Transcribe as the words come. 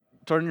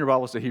Turn your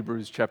Bibles to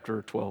Hebrews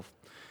chapter 12.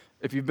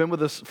 If you've been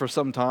with us for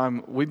some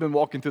time, we've been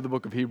walking through the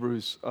book of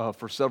Hebrews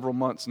for several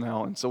months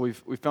now, and so we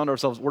found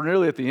ourselves, we're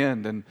nearly at the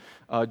end, and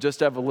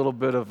just have a little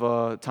bit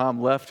of time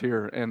left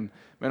here. And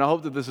man, I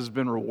hope that this has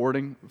been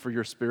rewarding for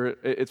your spirit.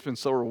 It's been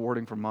so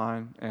rewarding for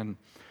mine, and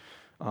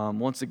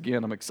once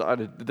again, I'm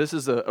excited. This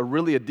is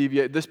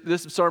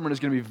this sermon is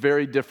going to be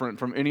very different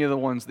from any of the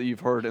ones that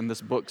you've heard in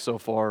this book so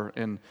far.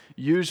 And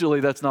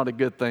usually that's not a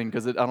good thing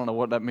because I don't know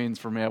what that means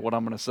for me, what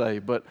I'm going to say.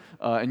 But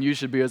and you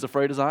should be as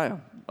afraid as I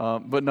am.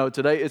 But no,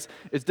 today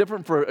it's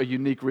different for a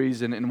unique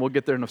reason, and we'll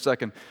get there in a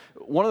second.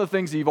 One of the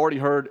things that you've already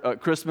heard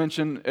Chris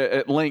mention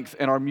at length,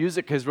 and our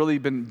music has really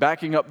been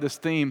backing up this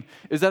theme,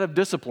 is that of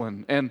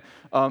discipline. And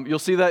you'll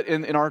see that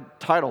in our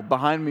title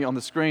behind me on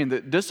the screen,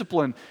 that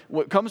discipline,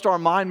 what comes to our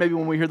mind maybe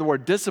when we hear the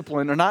word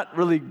discipline, are not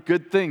really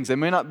good things. They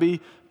may not be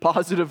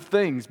positive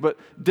things, but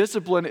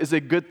discipline is a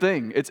good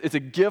thing. It's a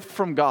gift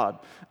from God,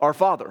 our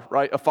Father,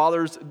 right? A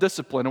Father's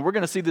discipline. And we're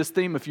going to see this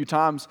theme a few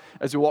times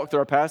as we walk through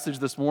our passage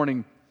this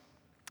morning.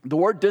 The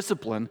word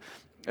discipline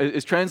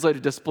is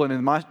translated discipline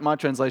in my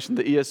translation,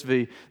 the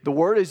ESV. The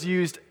word is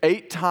used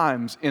 8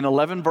 times in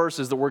 11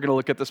 verses that we're going to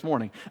look at this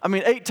morning. I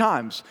mean, 8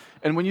 times.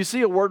 And when you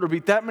see a word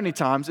repeat that many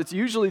times, it's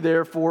usually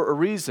there for a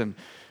reason.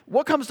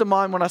 What comes to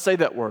mind when I say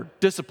that word,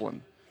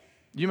 discipline?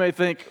 You may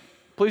think,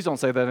 please don't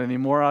say that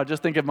anymore. I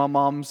just think of my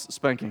mom's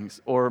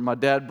spankings or my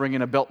dad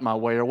bringing a belt my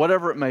way or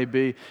whatever it may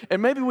be.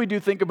 And maybe we do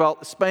think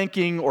about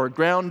spanking or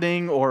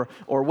grounding or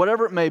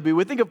whatever it may be.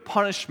 We think of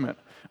punishment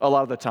a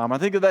lot of the time. I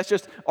think that's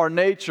just our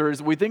nature,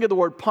 is we think of the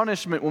word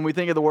punishment when we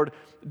think of the word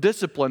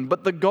discipline.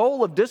 But the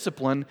goal of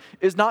discipline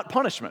is not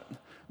punishment.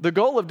 The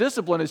goal of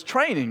discipline is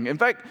training. In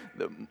fact,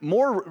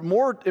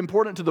 more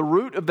important to the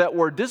root of that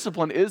word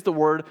discipline is the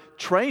word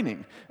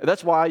training.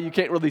 That's why you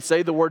can't really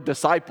say the word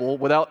disciple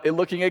without it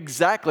looking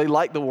exactly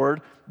like the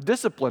word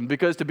discipline,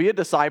 because to be a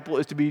disciple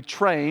is to be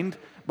trained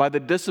by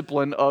the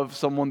discipline of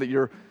someone that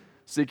you're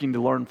seeking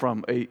to learn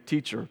from, a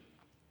teacher.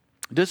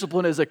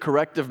 Discipline is a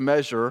corrective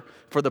measure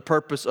for the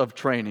purpose of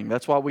training.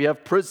 That's why we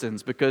have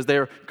prisons, because they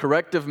are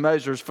corrective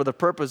measures for the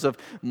purpose of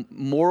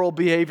moral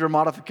behavior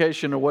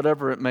modification or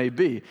whatever it may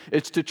be.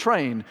 It's to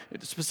train,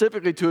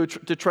 specifically to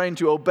train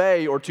to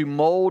obey or to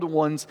mold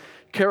one's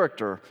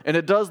character. And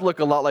it does look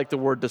a lot like the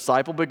word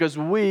disciple, because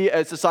we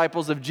as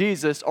disciples of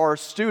Jesus are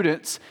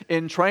students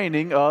in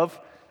training of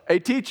a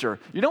teacher.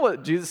 You know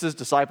what Jesus'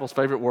 disciples'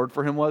 favorite word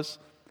for him was?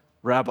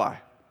 Rabbi.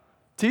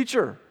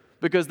 Teacher.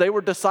 Because they were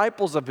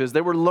disciples of his.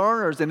 They were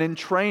learners and in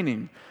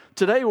training.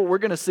 Today, what we're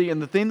going to see,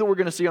 and the theme that we're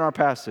going to see in our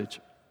passage,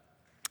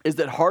 is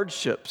that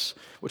hardships,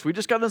 which we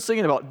just got done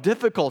singing about,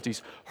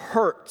 difficulties,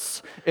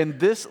 hurts in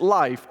this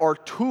life are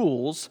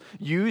tools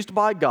used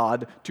by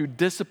God to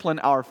discipline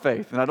our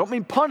faith. And I don't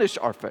mean punish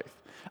our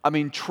faith. I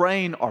mean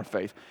train our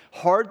faith.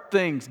 Hard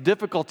things,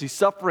 difficulties,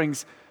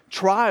 sufferings,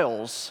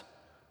 trials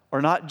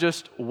are not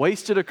just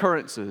wasted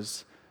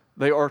occurrences.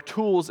 They are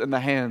tools in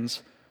the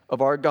hands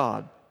of our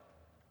God.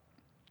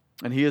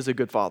 And he is a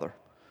good father.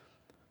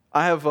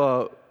 I'm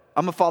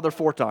a father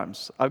 4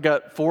 times. I've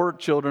got 4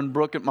 children.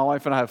 Brooke, my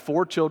wife, and I have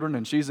 4 children,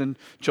 and she's in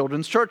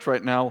children's church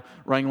right now,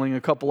 wrangling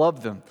a couple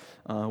of them.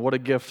 What a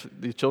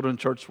gift the children's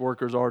church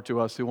workers are to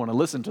us who want to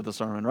listen to the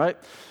sermon, right?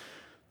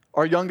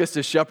 Our youngest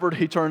is Shepherd.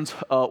 He turns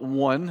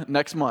 1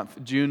 next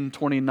month, June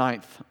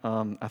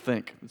 29th, I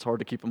think. It's hard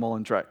to keep them all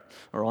on track.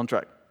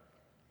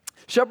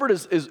 Shepherd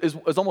is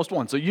almost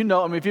 1. So you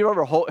know, I mean, if you've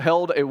ever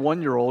held a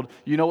 1-year-old,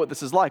 you know what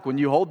this is like. When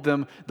you hold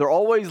them, they're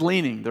always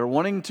leaning. They're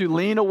wanting to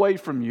lean away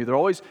from you. They're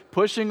always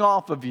pushing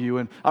off of you.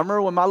 And I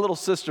remember when my little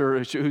sister,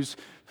 who's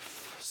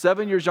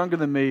 7 years younger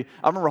than me,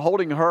 I remember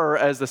holding her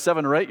as the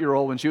 7 or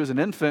 8-year-old when she was an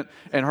infant,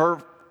 and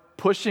her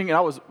pushing, and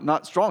I was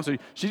not strong, so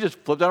she just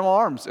flipped out of my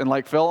arms and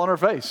fell on her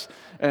face.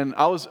 And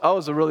I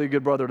was a really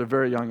good brother at a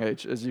very young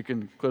age, as you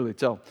can clearly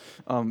tell.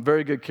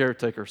 Very good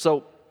caretaker.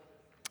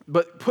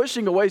 But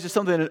pushing away is just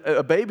something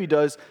a baby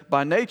does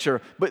by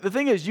nature. But the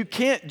thing is, you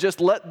can't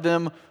just let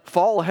them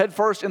fall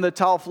headfirst in the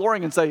tile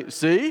flooring and say,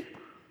 see?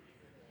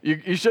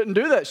 You shouldn't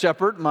do that,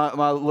 Shepherd,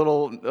 my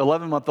little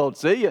 11-month-old.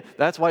 See?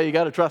 That's why you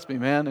got to trust me,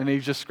 man. And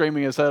he's just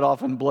screaming his head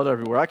off and blood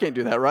everywhere. I can't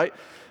do that, right?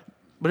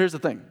 But here's the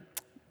thing.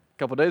 A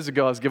couple days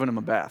ago, I was giving him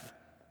a bath.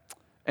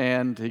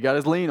 And he got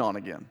his lean on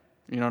again.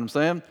 You know what I'm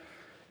saying?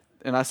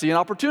 And I see an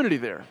opportunity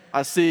there.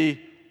 I see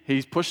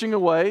he's pushing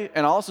away,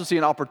 and I also see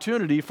an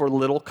opportunity for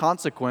little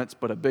consequence,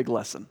 but a big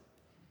lesson.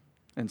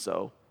 And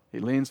so he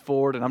leans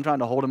forward, and I'm trying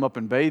to hold him up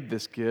and bathe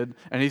this kid,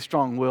 and he's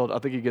strong-willed. I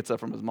think he gets that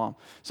from his mom.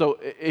 So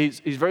he's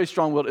very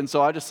strong-willed, and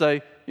so I just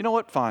say, you know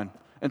what, fine.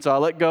 And so I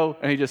let go,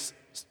 and he just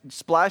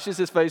splashes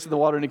his face in the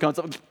water, and he comes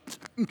up,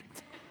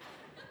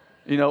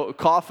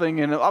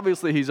 coughing, and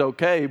obviously he's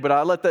okay, but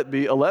I let that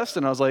be a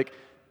lesson. I was like,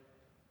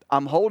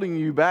 I'm holding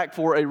you back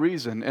for a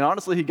reason. And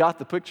honestly, he got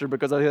the picture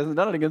because he hasn't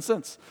done it again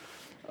since.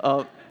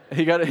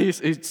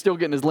 He's still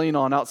getting his lean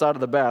on outside of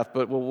the bath,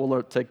 but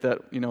we'll take that,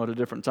 at a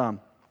different time.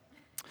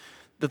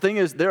 The thing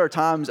is, there are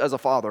times as a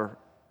father,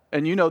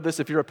 and you know this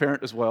if you're a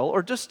parent as well,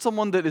 or just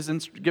someone that is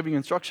giving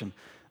instruction,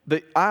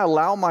 that I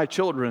allow my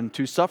children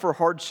to suffer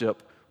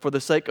hardship for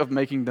the sake of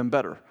making them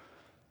better.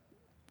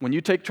 When you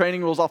take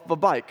training wheels off of a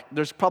bike,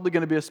 there's probably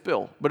going to be a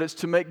spill, but it's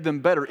to make them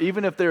better,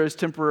 even if there is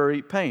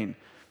temporary pain.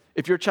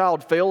 If your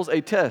child fails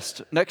a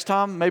test, next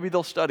time maybe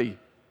they'll study.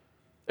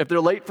 If they're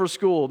late for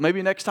school,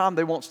 maybe next time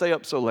they won't stay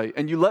up so late.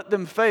 And you let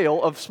them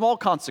fail of small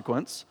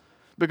consequence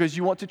because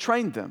you want to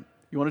train them.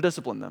 You want to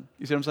discipline them.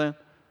 You see what I'm saying?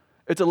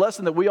 It's a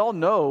lesson that we all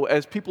know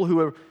as people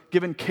who are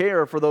given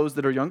care for those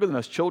that are younger than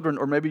us, children,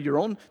 or maybe your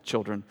own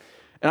children.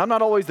 And I'm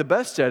not always the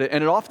best at it,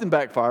 and it often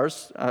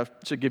backfires. I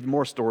should give you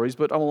more stories,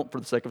 but I won't for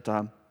the sake of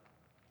time.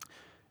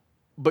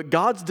 But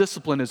God's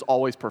discipline is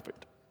always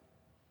perfect.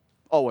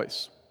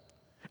 Always.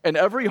 And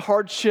every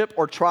hardship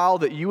or trial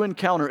that you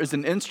encounter is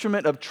an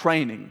instrument of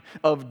training,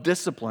 of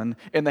discipline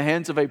in the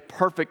hands of a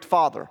perfect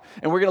Father.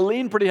 And we're going to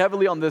lean pretty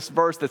heavily on this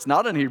verse that's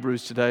not in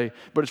Hebrews today,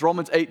 but it's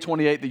Romans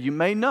 8:28 that you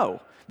may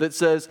know, that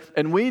says,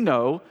 and we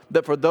know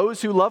that for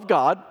those who love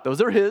God,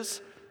 those are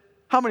His,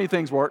 how many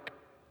things work?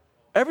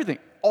 Everything.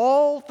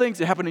 All things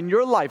that happen in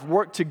your life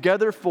work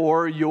together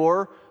for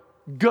your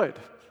good.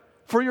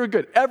 For your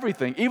good.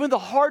 Everything, even the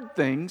hard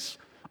things,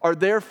 are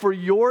there for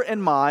your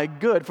and my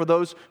good, for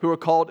those who are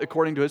called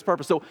according to His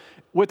purpose. So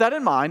with that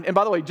in mind, and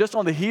by the way, just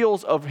on the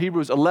heels of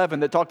Hebrews 11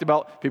 that talked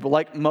about people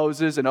like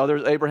Moses and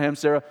others, Abraham,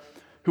 Sarah,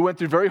 who went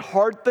through very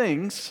hard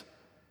things,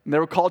 and they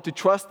were called to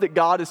trust that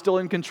God is still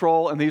in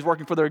control and He's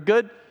working for their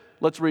good,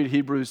 let's read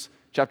Hebrews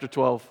chapter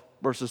 12,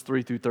 verses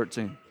 3 through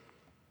 13.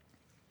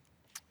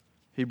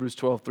 Hebrews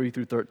 12, 3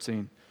 through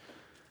 13.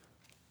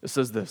 It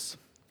says this,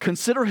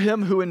 "Consider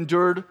him who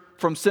endured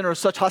from sinners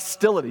such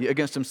hostility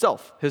against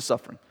himself, his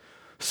suffering,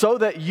 so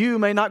that you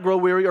may not grow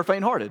weary or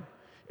faint-hearted.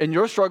 In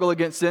your struggle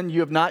against sin, you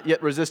have not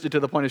yet resisted to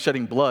the point of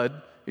shedding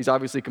blood." He's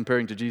obviously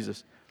comparing to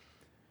Jesus.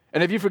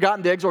 "And have you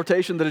forgotten the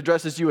exhortation that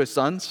addresses you as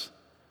sons?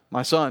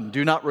 My son,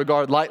 do not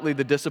regard lightly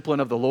the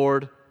discipline of the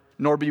Lord,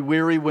 nor be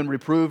weary when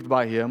reproved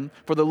by Him.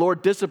 For the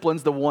Lord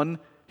disciplines the one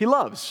He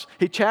loves.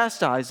 He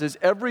chastises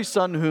every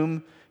son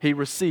whom He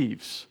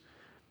receives.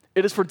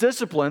 It is for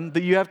discipline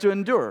that you have to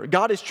endure.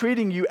 God is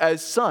treating you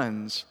as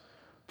sons.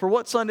 For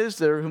what son is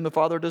there whom the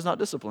Father does not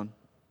discipline?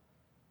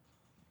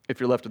 If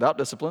you're left without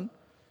discipline,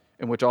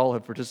 in which all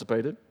have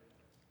participated,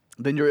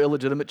 then you're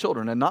illegitimate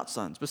children and not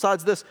sons.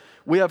 Besides this,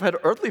 we have had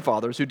earthly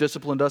fathers who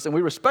disciplined us, and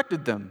we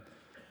respected them.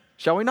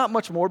 Shall we not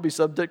much more be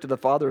subject to the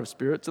Father of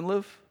spirits and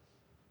live?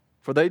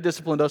 For they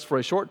disciplined us for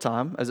a short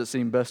time, as it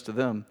seemed best to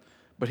them.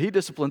 But He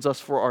disciplines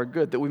us for our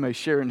good, that we may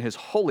share in His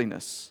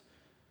holiness.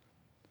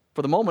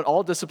 For the moment,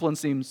 all discipline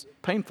seems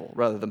painful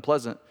rather than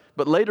pleasant,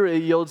 but later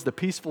it yields the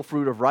peaceful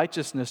fruit of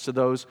righteousness to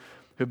those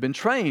who have been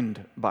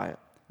trained by it.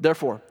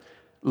 Therefore,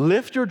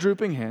 lift your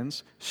drooping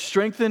hands,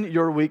 strengthen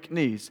your weak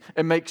knees,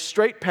 and make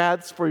straight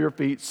paths for your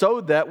feet, so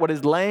that what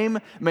is lame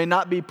may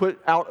not be put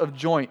out of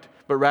joint,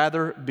 but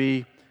rather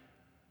be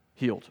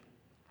healed."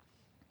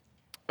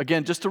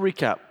 Again, just to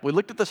recap, we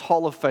looked at this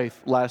hall of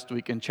faith last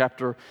week in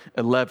chapter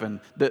 11,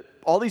 that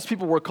all these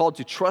people were called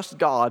to trust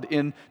God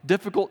in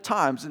difficult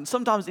times and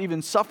sometimes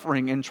even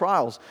suffering and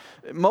trials.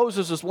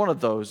 Moses is one of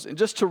those. And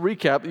just to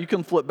recap, you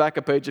can flip back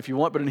a page if you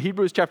want, but in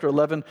Hebrews chapter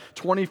 11,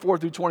 24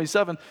 through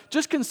 27,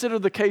 just consider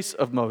the case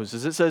of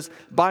Moses. It says,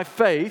 by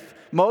faith,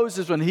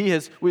 Moses, when he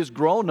was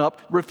grown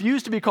up,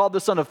 refused to be called the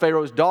son of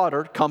Pharaoh's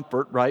daughter,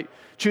 comfort, right?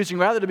 Choosing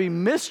rather to be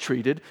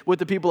mistreated with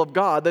the people of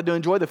God than to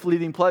enjoy the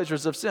fleeting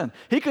pleasures of sin.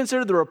 He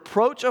considered the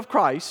reproach of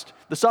Christ,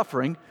 the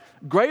suffering,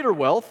 greater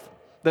wealth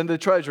than the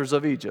treasures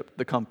of Egypt,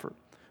 the comfort.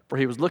 For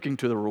he was looking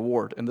to the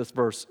reward, and this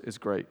verse is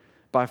great.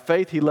 By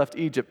faith he left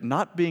Egypt,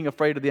 not being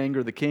afraid of the anger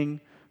of the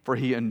king, for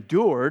he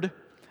endured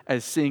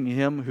as seeing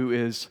Him who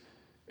is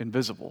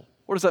invisible.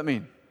 What does that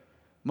mean?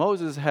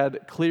 Moses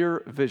had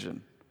clear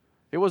vision.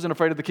 He wasn't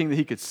afraid of the king that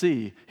he could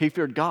see. He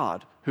feared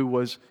God who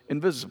was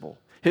invisible.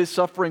 His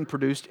suffering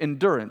produced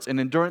endurance, and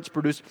endurance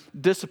produced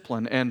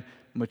discipline and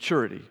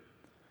maturity.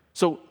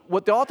 So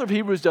what the author of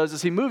Hebrews does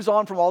is he moves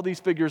on from all these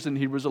figures in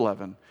Hebrews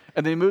 11,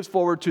 and then he moves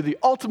forward to the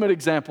ultimate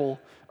example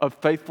of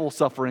faithful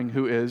suffering,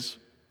 who is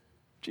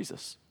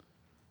Jesus.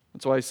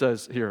 That's why he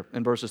says here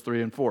in verses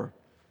 3 and 4,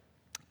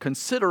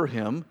 "Consider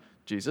Him,"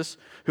 Jesus,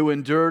 "who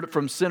endured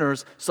from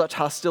sinners such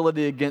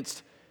hostility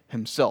against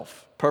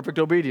Himself." Perfect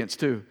obedience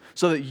too,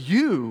 so that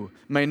you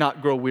may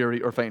not grow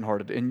weary or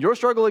faint-hearted. In your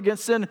struggle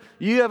against sin,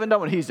 you haven't done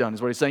what He's done,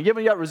 is what he's saying. You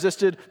haven't yet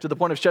resisted to the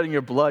point of shedding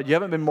your blood. You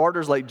haven't been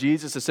martyrs like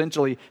Jesus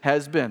essentially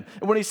has been.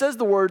 And when he says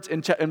the words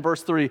in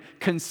verse 3,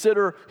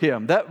 consider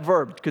Him, that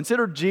verb,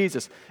 consider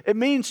Jesus, it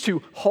means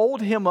to hold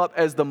Him up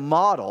as the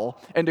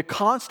model and to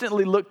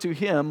constantly look to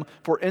Him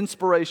for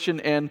inspiration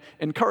and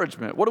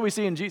encouragement. What do we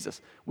see in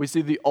Jesus? We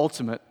see the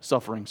ultimate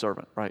suffering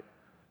servant, right?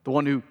 The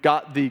one who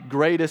got the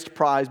greatest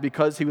prize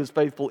because He was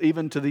faithful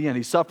even to the end.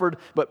 He suffered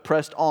but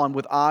pressed on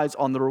with eyes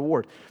on the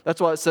reward.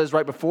 That's why it says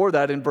right before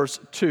that in verse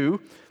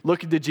 2,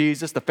 looking to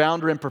Jesus, the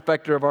founder and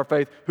perfecter of our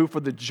faith, who for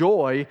the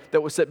joy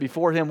that was set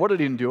before Him, what did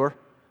He endure?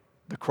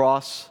 The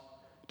cross,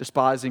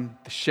 despising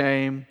the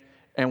shame.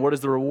 And what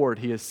is the reward?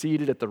 He is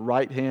seated at the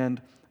right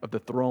hand of the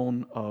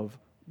throne of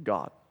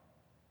God.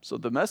 So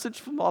the message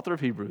from the author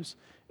of Hebrews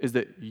is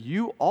that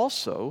you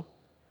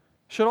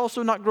should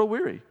also not grow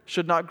weary,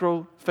 should not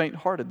grow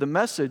faint-hearted. The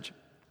message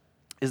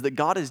is that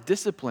God is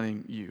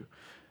disciplining you,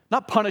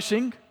 not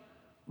punishing,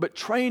 but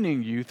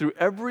training you through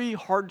every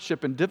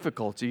hardship and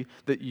difficulty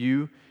that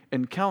you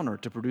encounter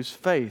to produce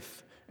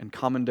faith and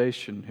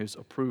commendation, his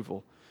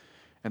approval.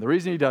 And the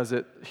reason he does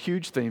it,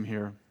 huge theme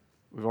here,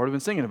 we've already been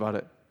singing about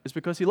it, is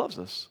because he loves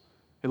us.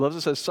 He loves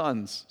us as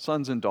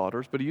sons and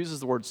daughters, but he uses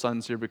the word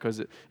sons here because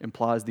it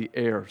implies the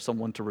heir,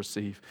 someone to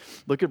receive.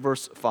 Look at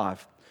verse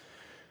 5.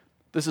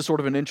 This is sort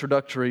of an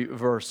introductory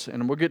verse,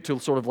 and we'll get to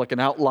sort of like an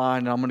outline,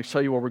 and I'm going to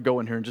tell you where we're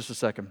going here in just a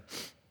second.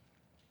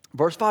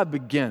 Verse 5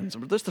 begins,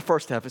 this is the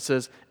first half, it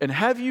says, "And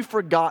have you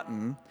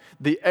forgotten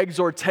the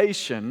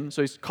exhortation,"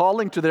 so he's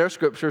calling to their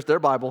scriptures, their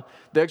Bible,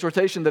 the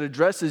exhortation that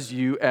addresses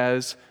you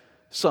as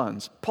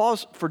sons.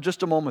 Pause for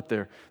just a moment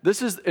there.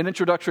 This is an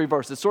introductory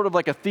verse. It's sort of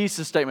like a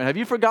thesis statement. Have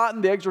you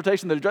forgotten the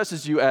exhortation that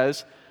addresses you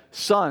as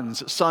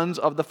sons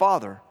of the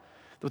Father?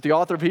 What the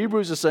author of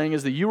Hebrews is saying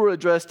is that you were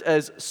addressed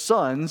as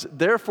sons,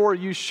 therefore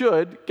you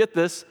should, get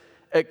this,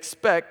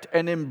 expect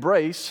and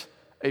embrace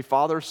a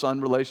father-son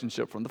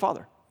relationship from the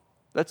Father.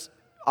 That's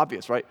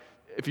obvious, right?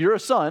 If you're a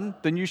son,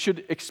 then you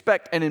should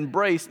expect and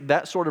embrace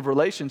that sort of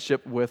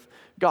relationship with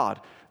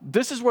God.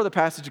 This is where the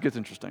passage gets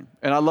interesting.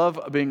 And I love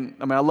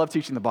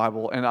teaching the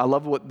Bible, and I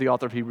love what the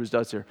author of Hebrews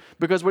does here.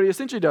 Because what he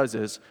essentially does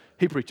is,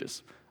 he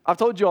preaches. I've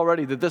told you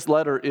already that this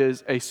letter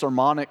is a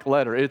sermonic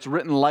letter. It's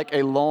written like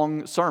a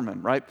long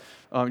sermon, right?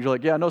 You're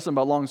like, yeah, I know something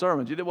about long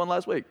sermons. You did one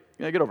last week.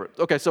 Yeah, get over it.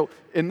 Okay, so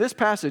in this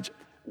passage,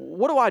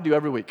 what do I do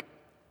every week?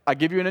 I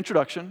give you an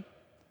introduction.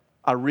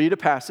 I read a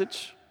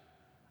passage.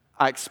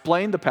 I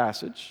explain the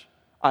passage,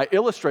 I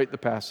illustrate the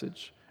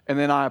passage, and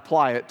then I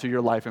apply it to your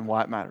life and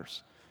why it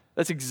matters.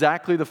 That's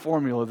exactly the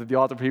formula that the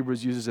author of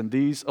Hebrews uses in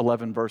these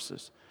 11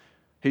 verses.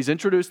 He's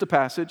introduced the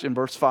passage in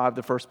verse 5,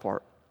 the first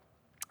part.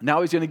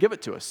 Now he's going to give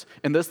it to us.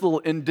 In this little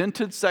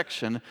indented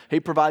section, he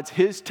provides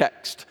his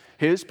text,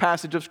 his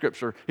passage of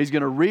Scripture. He's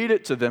going to read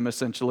it to them,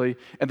 essentially,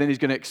 and then he's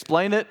going to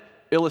explain it,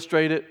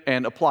 illustrate it,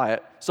 and apply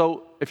it.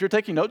 So if you're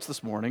taking notes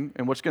this morning,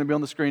 and what's going to be on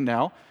the screen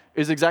now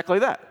is exactly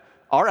that.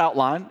 Our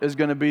outline is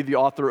going to be the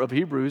author of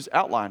Hebrews'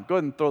 outline. Go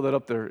ahead and throw that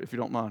up there if you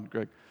don't mind,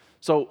 Greg.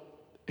 So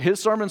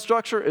his sermon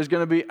structure is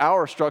going to be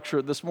our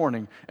structure this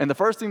morning. And the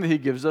first thing that he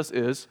gives us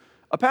is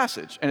a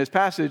passage. And his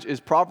passage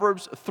is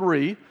Proverbs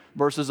 3,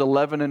 verses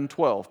 11 and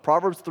 12.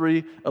 Proverbs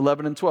 3,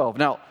 11 and 12.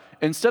 Now,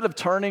 instead of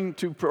turning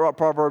to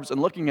Proverbs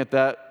and looking at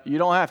that, you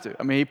don't have to.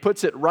 I mean, he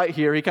puts it right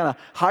here. He kind of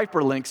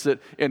hyperlinks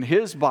it in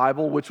his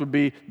Bible, which would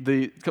be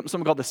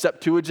something called the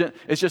Septuagint.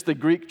 It's just the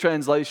Greek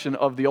translation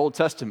of the Old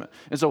Testament.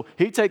 And so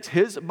he takes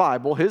his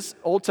Bible, his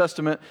Old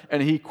Testament,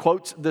 and he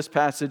quotes this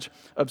passage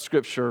of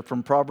Scripture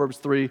from Proverbs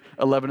 3,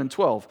 11 and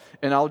 12.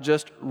 And I'll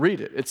just read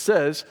it. It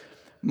says,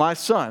 "My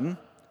son,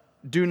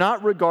 do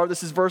not regard,"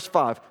 this is verse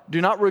 5, "do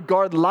not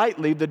regard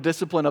lightly the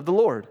discipline of the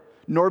Lord,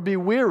 nor be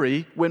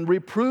weary when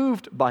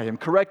reproved by him,"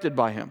 corrected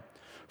by him.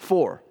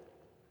 "For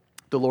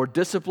the Lord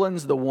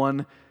disciplines the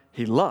one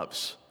he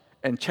loves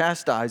and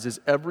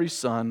chastises every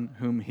son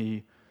whom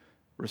he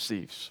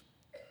receives."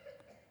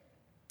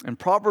 In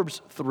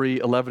Proverbs 3,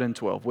 11 and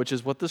 12, which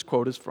is what this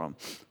quote is from,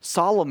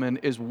 Solomon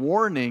is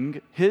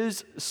warning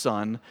his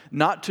son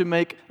not to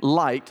make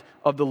light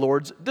of the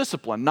Lord's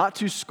discipline, not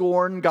to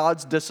scorn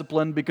God's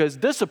discipline, because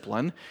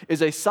discipline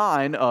is a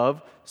sign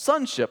of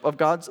sonship, of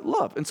God's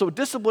love. And so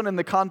discipline in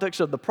the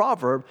context of the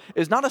proverb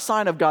is not a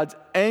sign of God's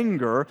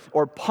anger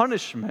or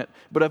punishment,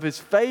 but of his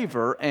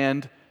favor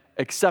and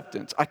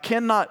acceptance. I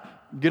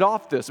cannot get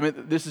off this. I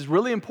mean, this is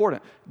really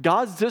important.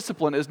 God's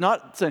discipline is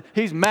not saying,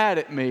 he's mad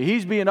at me,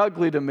 he's being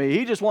ugly to me,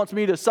 he just wants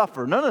me to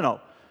suffer. No.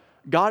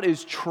 God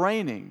is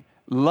training,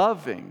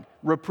 loving,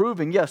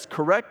 reproving, yes,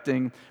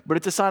 correcting, but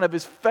it's a sign of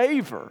his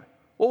favor.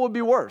 What would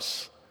be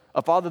worse?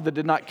 A father that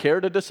did not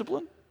care to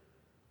discipline,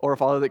 or a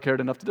father that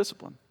cared enough to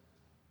discipline?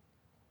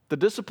 The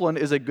discipline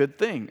is a good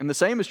thing. And the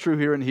same is true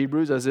here in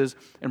Hebrews as is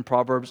in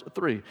Proverbs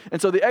 3. And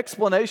so the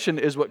explanation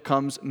is what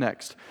comes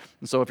next.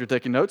 And so if you're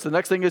taking notes, the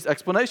next thing is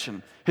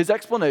explanation. His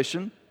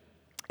explanation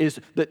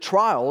is that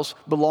trials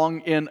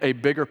belong in a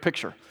bigger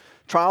picture.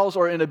 Trials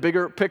are in a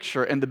bigger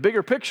picture, and the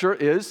bigger picture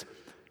is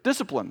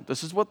discipline.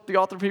 This is what the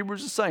author of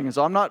Hebrews is saying. And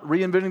so I'm not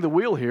reinventing the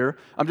wheel here.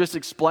 I'm just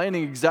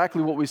explaining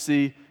exactly what we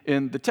see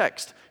in the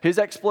text. His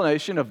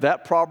explanation of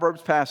that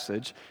Proverbs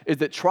passage is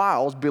that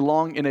trials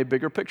belong in a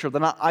bigger picture. They're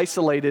not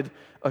isolated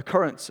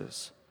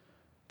occurrences.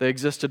 They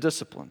exist to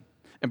discipline.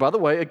 And by the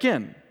way,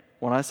 again,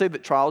 when I say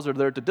that trials are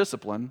there to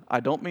discipline, I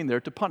don't mean they're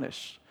to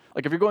punish.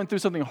 Like if you're going through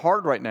something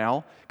hard right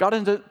now, God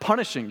isn't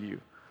punishing you.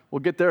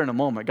 We'll get there in a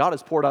moment. God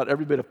has poured out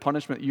every bit of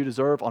punishment you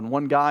deserve on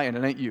one guy, and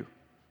it ain't you.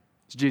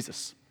 It's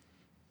Jesus.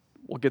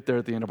 We'll get there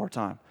at the end of our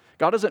time.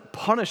 God doesn't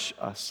punish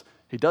us.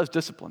 He does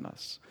discipline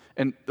us.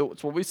 And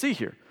that's what we see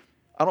here.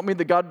 I don't mean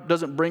that God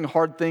doesn't bring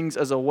hard things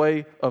as a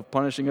way of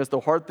punishing us,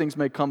 though hard things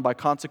may come by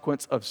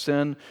consequence of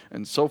sin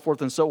and so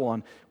forth and so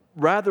on.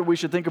 Rather, we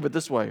should think of it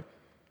this way.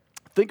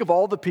 Think of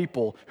all the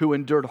people who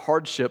endured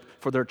hardship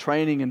for their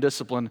training and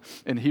discipline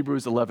in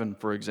Hebrews 11,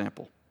 for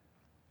example.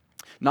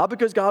 Not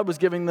because God was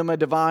giving them a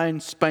divine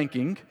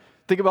spanking.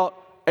 Think about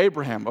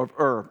Abraham,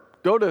 or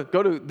Go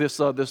to this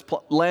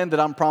land that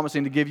I'm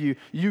promising to give you.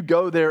 You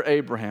go there,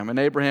 Abraham. And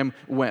Abraham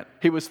went.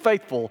 He was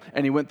faithful,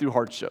 and he went through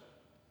hardship.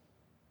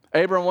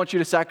 Abraham wants you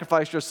to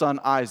sacrifice your son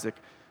Isaac.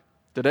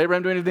 Did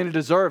Abraham do anything to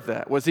deserve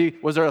that? Was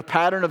there a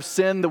pattern of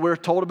sin that we're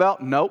told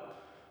about? Nope.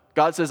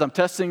 God says, I'm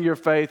testing your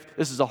faith.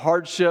 This is a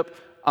hardship.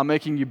 I'm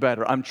making you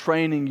better. I'm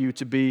training you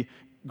to be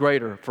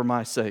greater for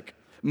my sake.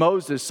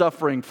 Moses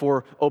suffering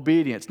for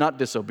obedience, not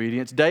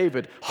disobedience.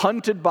 David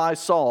hunted by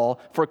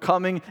Saul for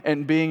coming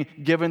and being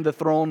given the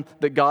throne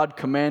that God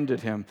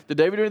commanded him. Did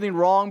David do anything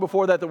wrong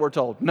before that we're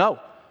told? No.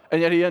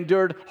 And yet he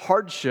endured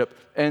hardship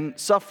and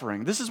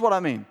suffering. This is what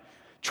I mean.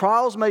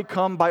 Trials may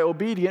come by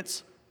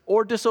obedience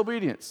or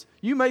disobedience.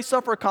 You may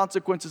suffer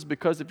consequences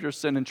because of your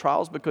sin and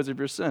trials because of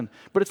your sin,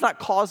 but it's not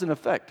cause and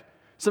effect.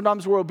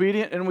 Sometimes we're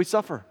obedient and we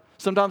suffer.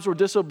 Sometimes we're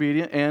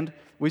disobedient and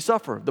we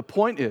suffer. The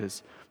point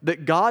is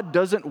that God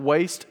doesn't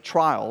waste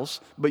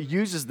trials, but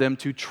uses them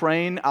to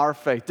train our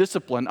faith,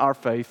 discipline our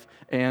faith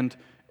and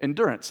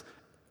endurance.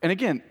 And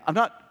again, I'm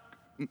not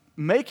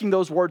making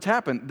those words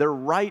happen. They're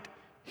right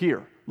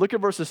here. Look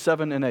at verses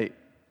 7 and 8.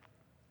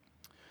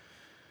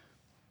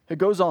 It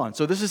goes on.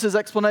 So this is his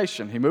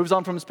explanation. He moves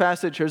on from his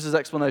passage. Here's his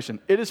explanation.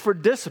 It is for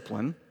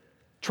discipline,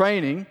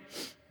 training,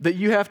 that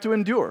you have to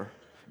endure.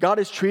 God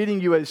is treating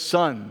you as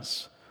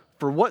sons.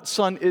 For what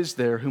son is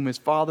there whom his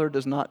father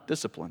does not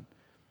discipline?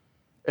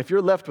 If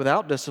you're left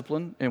without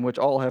discipline, in which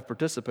all have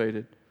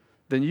participated,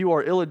 then you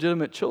are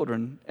illegitimate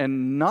children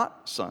and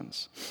not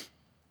sons.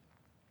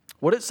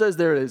 What it says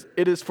there is,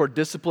 it is for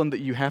discipline that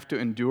you have to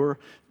endure.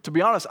 To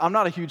be honest, I'm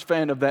not a huge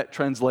fan of that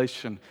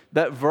translation.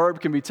 That verb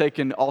can be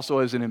taken also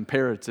as an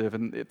imperative,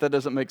 and if that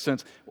doesn't make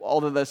sense,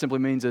 all that simply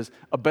means is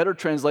a better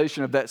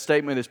translation of that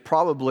statement is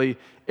probably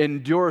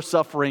endure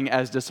suffering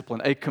as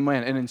discipline, a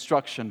command, an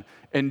instruction.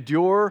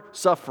 Endure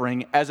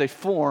suffering as a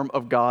form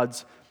of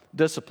God's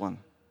discipline.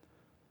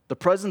 The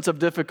presence of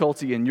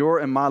difficulty in your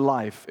and my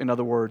life, in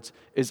other words,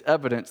 is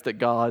evidence that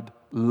God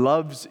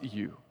loves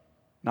you,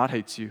 not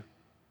hates you,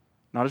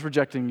 not as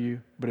rejecting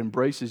you, but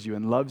embraces you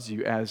and loves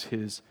you as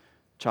his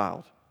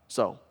child.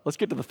 So let's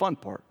get to the fun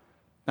part.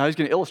 Now he's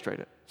going to illustrate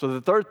it. So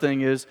the third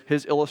thing is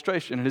his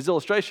illustration. And his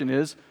illustration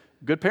is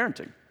good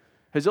parenting.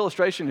 His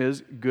illustration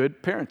is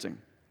good parenting,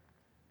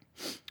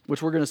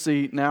 which we're going to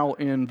see now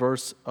in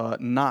verse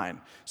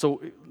 9.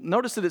 So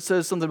notice that it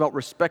says something about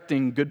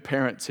respecting good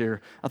parents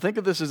here. I think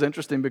that this is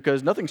interesting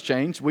because nothing's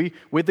changed. We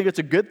think it's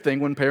a good thing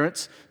when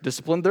parents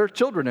discipline their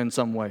children in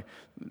some way,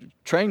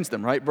 trains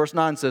them, right? Verse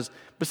 9 says,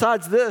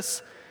 besides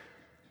this,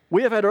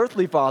 we have had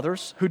earthly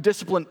fathers who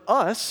disciplined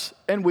us,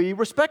 and we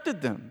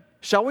respected them.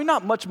 Shall we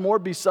not much more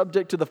be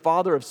subject to the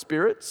Father of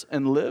spirits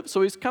and live?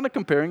 So he's kind of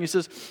comparing. He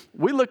says,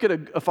 we look at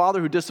a father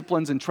who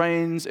disciplines and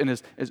trains and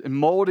is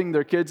molding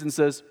their kids and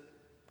says,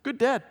 good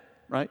dad,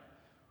 right?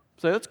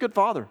 Say, that's good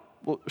father.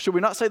 Well, should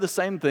we not say the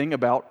same thing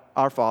about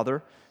our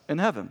Father in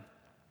heaven?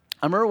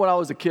 I remember when I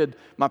was a kid,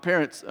 my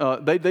parents,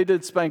 they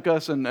did spank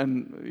us,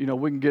 and you know,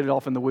 we can get it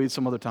off in the weeds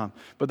some other time.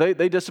 But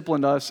they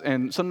disciplined us,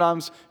 and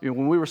sometimes, you know,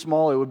 when we were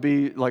small, it would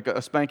be like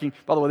a spanking.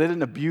 By the way, they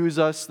didn't abuse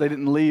us. They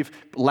didn't leave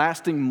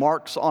lasting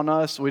marks on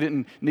us. We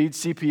didn't need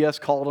CPS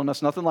called on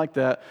us, nothing like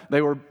that.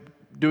 They were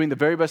doing the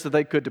very best that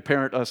they could to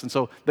parent us, and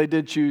so they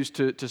did choose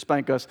to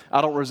spank us.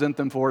 I don't resent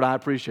them for it. I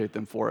appreciate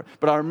them for it.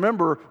 But I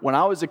remember when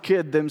I was a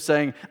kid, them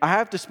saying, I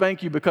have to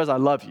spank you because I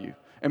love you,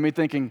 and me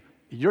thinking,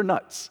 you're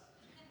nuts.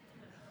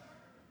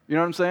 You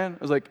know what I'm saying?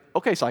 I was like,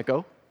 okay,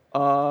 psycho.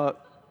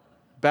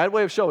 Bad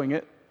way of showing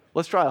it.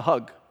 Let's try a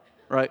hug,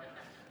 right?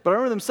 But I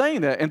remember them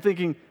saying that and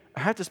thinking, I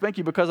have to spank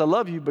you because I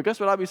love you, but guess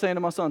what I'd be saying to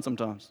my son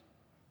sometimes?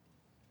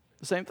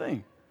 The same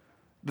thing.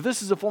 But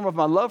this is a form of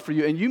my love for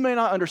you, and you may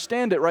not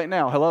understand it right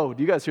now. Hello,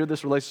 do you guys hear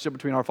this relationship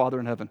between our Father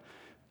in heaven?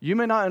 You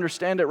may not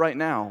understand it right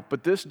now,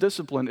 but this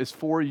discipline is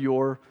for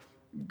your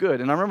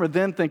good. And I remember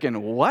then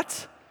thinking,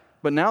 what?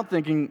 But now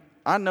thinking,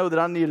 I know that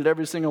I needed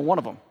every single one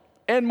of them.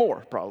 And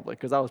more, probably,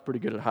 because I was pretty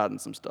good at hiding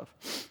some stuff.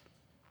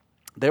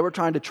 They were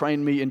trying to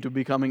train me into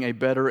becoming a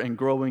better and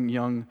growing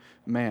young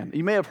man.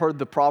 You may have heard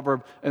the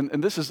proverb, and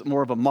this is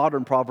more of a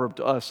modern proverb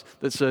to us,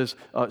 that says,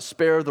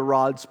 spare the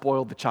rod,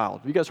 spoil the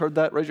child. Have you guys heard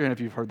that? Raise your hand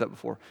if you've heard that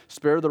before.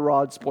 Spare the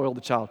rod, spoil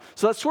the child.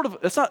 So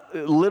that's not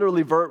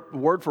literally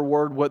word for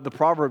word what the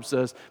proverb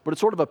says, but it's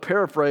sort of a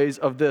paraphrase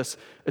of this.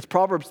 It's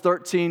Proverbs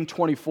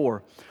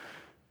 13:24.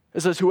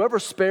 It says, whoever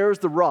spares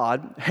the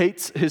rod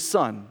hates his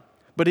son,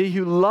 but he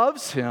who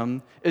loves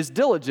him is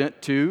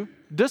diligent to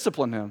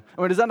discipline him.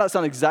 I mean, does that not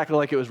sound exactly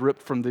like it was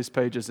ripped from these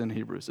pages in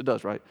Hebrews? It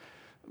does, right?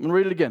 I'm going to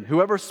read it again.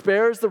 Whoever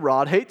spares the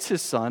rod hates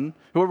his son.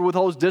 Whoever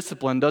withholds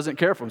discipline doesn't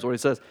care for him, is what he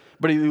says.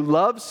 But he who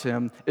loves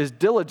him is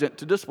diligent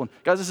to discipline.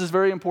 Guys, this is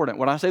very important.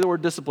 When I say the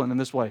word discipline in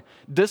this way,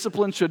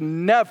 discipline should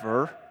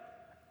never,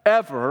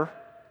 ever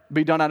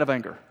be done out of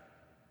anger.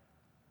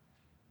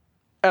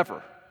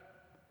 Ever.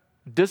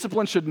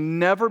 Discipline should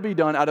never be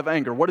done out of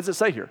anger. What does it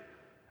say here?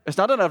 It's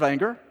not done out of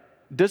anger.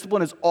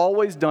 Discipline is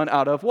always done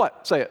out of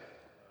what? Say it.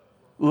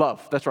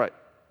 Love. That's right.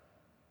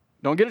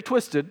 Don't get it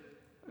twisted.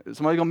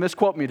 Somebody's going to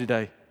misquote me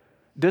today.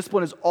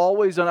 Discipline is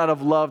always done out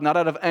of love, not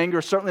out of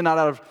anger, certainly not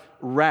out of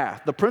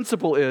wrath. The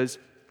principle is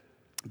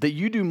that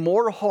you do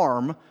more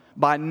harm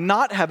by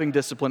not having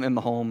discipline in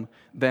the home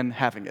than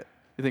having it.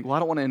 You think, well, I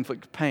don't want to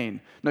inflict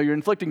pain. No, you're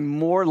inflicting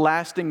more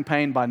lasting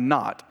pain by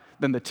not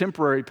than the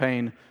temporary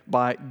pain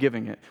by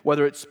giving it.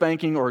 Whether it's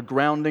spanking or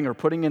grounding or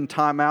putting in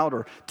timeout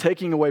or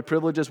taking away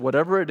privileges,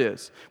 whatever it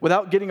is.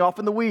 Without getting off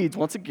in the weeds,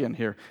 once again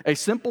here, a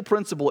simple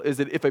principle is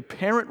that if a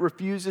parent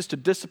refuses to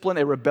discipline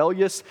a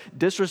rebellious,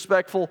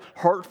 disrespectful,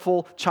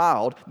 hurtful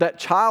child, that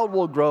child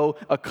will grow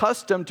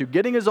accustomed to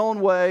getting his own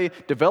way,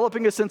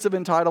 developing a sense of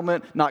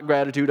entitlement, not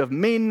gratitude, of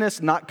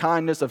meanness, not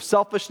kindness, of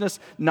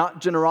selfishness,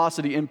 not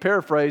generosity. In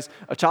paraphrase,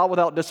 a child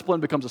without discipline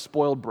becomes a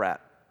spoiled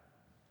brat.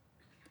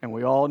 And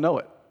we all know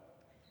it.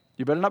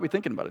 You better not be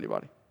thinking about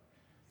anybody.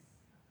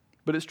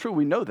 But it's true,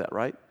 we know that,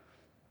 right?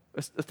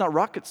 It's not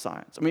rocket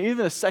science. I mean,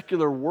 even a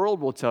secular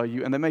world will tell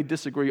you, and they may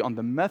disagree on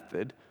the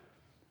method,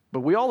 but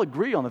we all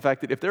agree on the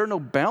fact that if there are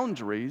no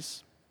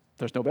boundaries,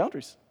 there's no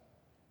boundaries.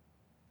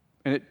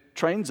 And it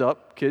trains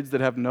up kids that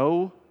have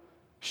no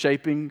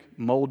shaping,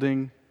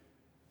 molding,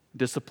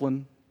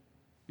 discipline.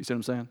 You see what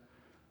I'm saying?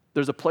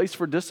 There's a place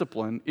for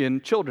discipline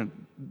in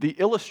children. The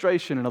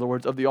illustration, in other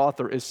words, of the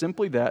author is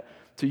simply that,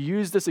 to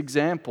use this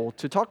example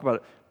to talk about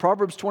it.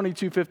 Proverbs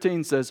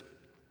 22:15 says,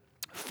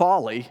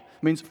 folly,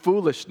 means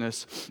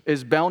foolishness,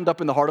 is bound up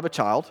in the heart of a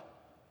child.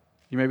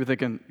 You may be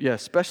thinking, yeah,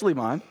 especially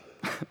mine.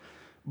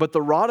 But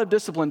the rod of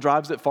discipline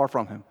drives it far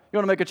from him. You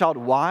want to make a child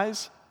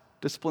wise?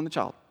 Discipline the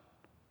child.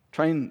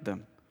 Train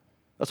them.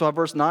 That's why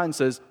verse 9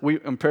 says,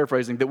 I'm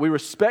paraphrasing, that we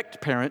respect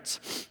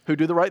parents who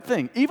do the right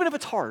thing, even if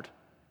it's hard,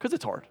 because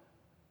it's hard.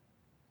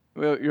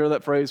 Well, you hear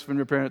that phrase from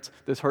your parents,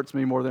 this hurts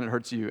me more than it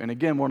hurts you. And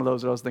again, one of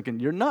those that I was thinking,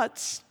 you're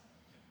nuts.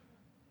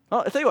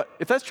 Well, I tell you what,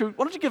 if that's true,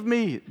 why don't you give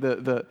me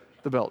the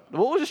belt?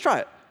 Well, we'll just try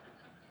it.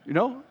 You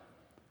know?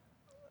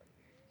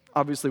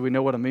 Obviously, we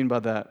know what I mean by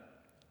that.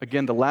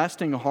 Again, the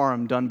lasting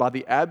harm done by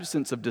the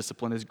absence of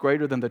discipline is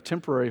greater than the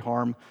temporary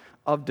harm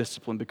of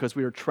discipline, because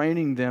we are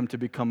training them to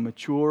become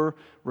mature,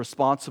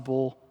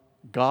 responsible,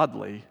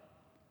 godly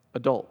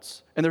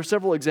adults. And there are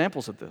several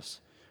examples of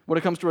this. When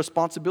it comes to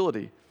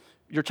responsibility,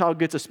 your child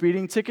gets a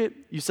speeding ticket,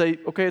 you say,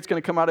 okay, it's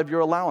going to come out of your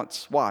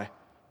allowance. Why?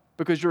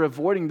 Because you're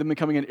avoiding them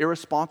becoming an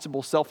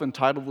irresponsible,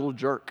 self-entitled little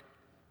jerk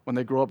when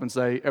they grow up and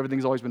say,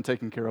 everything's always been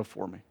taken care of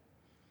for me.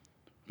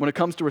 When it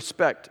comes to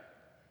respect,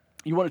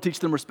 you want to teach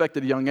them respect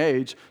at a young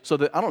age so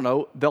that, I don't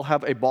know, they'll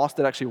have a boss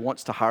that actually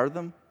wants to hire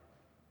them,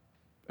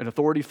 an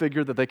authority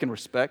figure that they can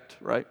respect,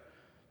 right?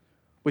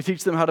 We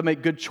teach them how to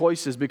make good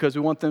choices because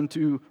we want them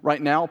to,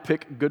 right now,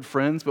 pick good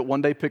friends, but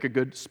one day pick a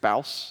good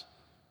spouse,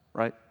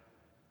 right?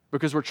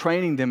 Because we're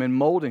training them and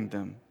molding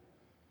them.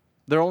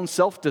 Their own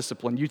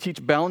self-discipline. You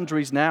teach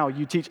boundaries now.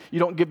 You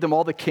don't give them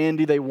all the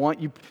candy they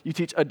want. You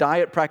teach a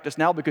diet practice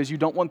now because you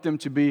don't want them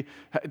to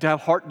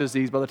have heart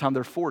disease by the time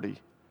they're 40.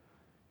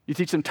 You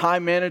teach them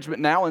time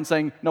management now and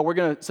saying, no, we're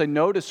going to say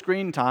no to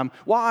screen time.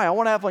 Why? I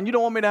want to have fun. You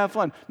don't want me to have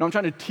fun. No, I'm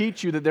trying to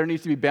teach you that there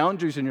needs to be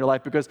boundaries in your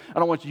life because I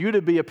don't want you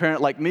to be a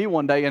parent like me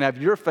one day and have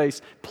your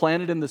face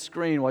planted in the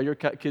screen while your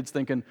kid's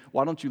thinking,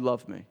 why don't you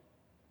love me?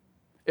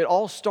 It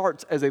all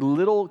starts as a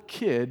little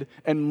kid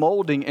and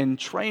molding and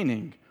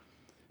training.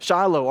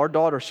 Shiloh, our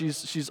daughter,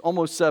 she's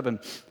almost 7.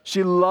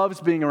 She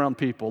loves being around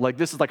people. Like,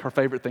 this is like her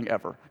favorite thing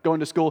ever.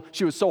 Going to school,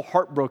 she was so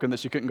heartbroken that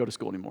she couldn't go to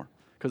school anymore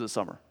because it's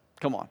summer.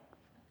 Come on.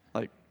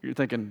 Like, you're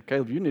thinking,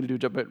 Caleb, you need to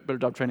do a better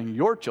job training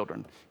your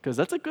children because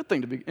that's a good thing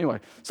to be. Anyway,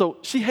 so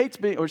she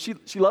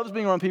loves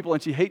being around people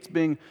and she hates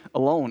being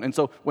alone. And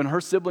so when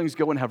her siblings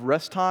go and have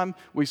rest time,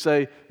 we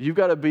say, you've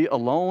got to be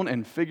alone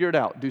and figure it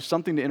out. Do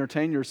something to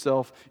entertain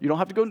yourself. You don't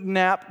have to go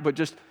nap, but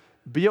just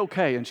be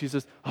okay. And she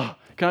says, oh,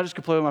 can I just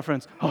go play with my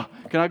friends? Oh,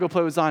 can I go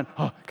play with Zion?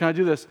 Oh, can I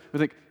do this? We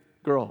think,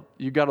 girl,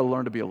 you got to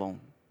learn to be alone.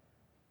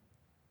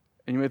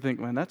 And you may think,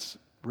 man, that's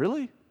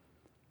really?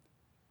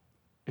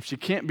 If she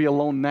can't be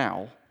alone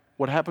now,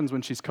 what happens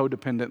when she's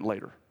codependent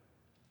later?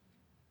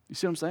 You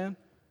see what I'm saying?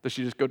 Does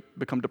she just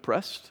become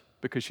depressed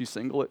because she's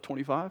single at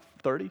 25,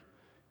 30? You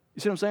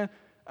see what I'm saying?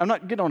 I'm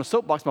not getting on a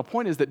soapbox. My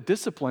point is that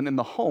discipline in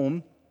the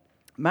home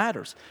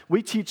matters.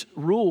 We teach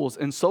rules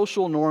and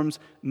social norms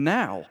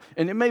now.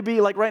 And it may be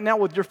like right now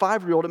with your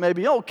 5-year-old, it may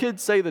be, oh,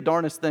 kids say the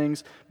darnest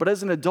things. But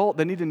as an adult,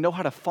 they need to know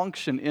how to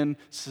function in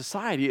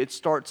society. It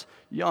starts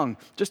young.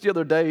 Just the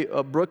other day,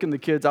 Brooke and the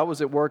kids, I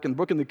was at work, and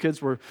Brooke and the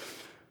kids were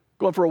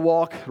going for a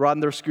walk, riding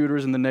their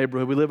scooters in the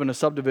neighborhood. We live in a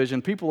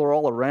subdivision. People are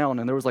all around,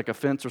 and there was like a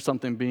fence or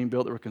something being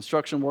built. There were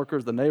construction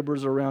workers. The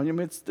neighbors are around. I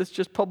mean, it's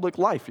just public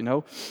life, you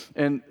know.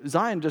 And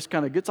Zion just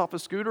kind of gets off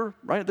his scooter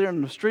right there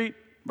in the street,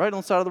 right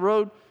on the side of the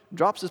road,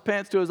 drops his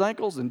pants to his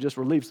ankles, and just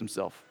relieves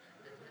himself.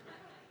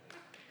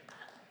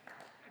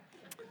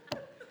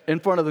 In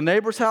front of the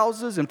neighbors'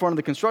 houses, in front of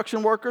the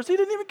construction workers, he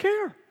didn't even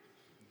care.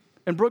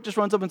 And Brooke just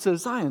runs up and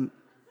says, Zion,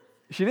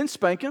 she didn't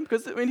spank him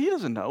because, I mean, he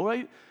doesn't know,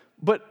 right?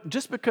 But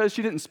just because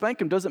she didn't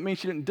spank him doesn't mean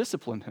she didn't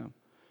discipline him.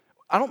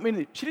 I don't mean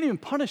that she didn't even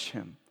punish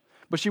him.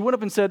 But she went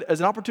up and said, as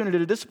an opportunity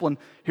to discipline,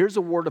 here's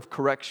a word of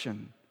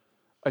correction,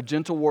 a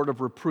gentle word of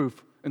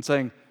reproof, and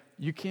saying,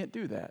 you can't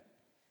do that.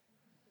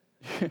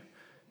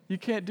 You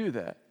can't do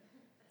that.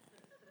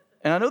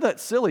 And I know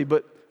that's silly,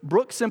 but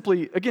Brooke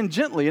simply, again,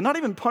 gently, and not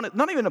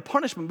even a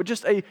punishment, but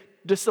just a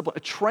discipline, a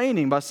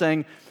training by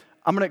saying,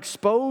 I'm going to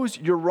expose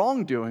your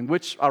wrongdoing,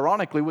 which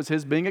ironically was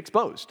his being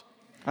exposed.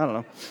 I don't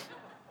know.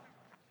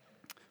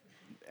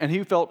 And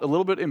he felt a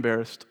little bit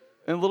embarrassed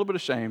and a little bit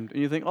ashamed.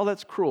 And you think, oh,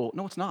 that's cruel.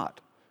 No, it's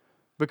not.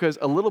 Because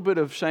a little bit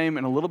of shame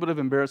and a little bit of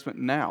embarrassment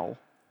now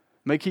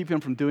may keep him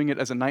from doing it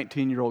as a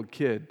 19-year-old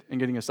kid and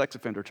getting a sex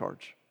offender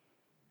charge.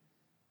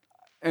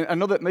 And I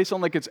know that may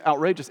sound like it's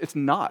outrageous. It's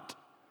not.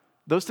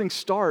 Those things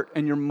start,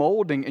 and you're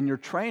molding and you're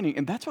training,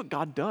 and that's what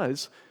God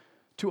does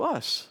to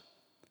us.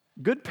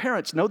 Good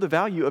parents know the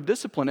value of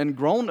discipline, and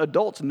grown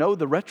adults know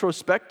the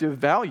retrospective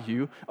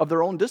value of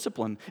their own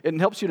discipline. It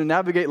helps you to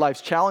navigate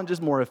life's challenges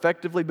more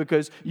effectively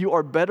because you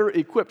are better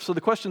equipped. So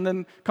the question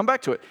then, come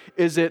back to it,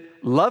 is it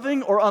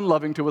loving or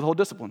unloving to withhold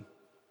discipline?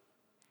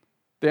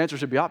 The answer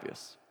should be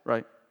obvious,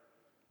 right?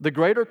 The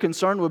greater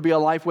concern would be a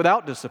life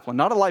without discipline,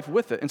 not a life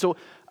with it. And so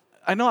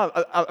I know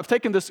I've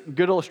taken this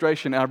good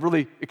illustration and I've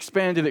really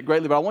expanded it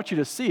greatly, but I want you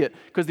to see it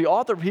because the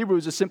author of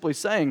Hebrews is simply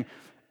saying,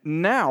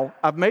 now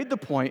I've made the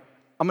point.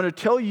 I'm going to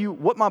tell you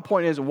what my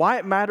point is, why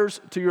it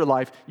matters to your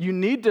life. You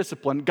need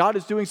discipline. God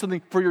is doing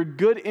something for your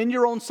good in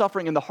your own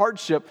suffering, in the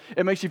hardship.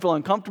 It makes you feel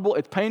uncomfortable.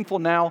 It's painful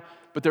now,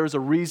 but there's a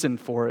reason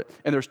for it.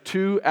 And there's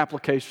two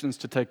applications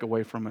to take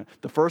away from it.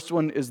 The first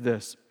one is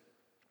this: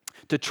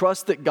 to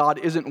trust that God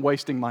isn't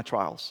wasting my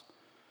trials.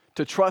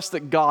 To trust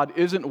that God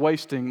isn't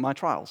wasting my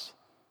trials.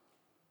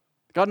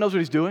 God knows what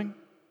He's doing.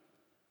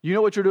 You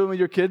know what you're doing with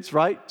your kids,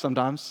 right?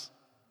 Sometimes.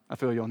 I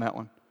feel you on that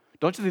one.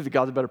 Don't you think that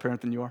God's a better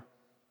parent than you are?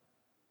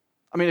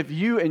 I mean, if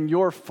you in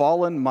your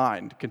fallen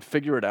mind can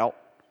figure it out,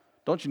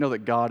 don't you know that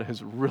God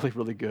is really,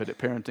 really good at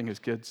parenting His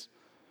kids?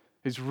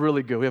 He's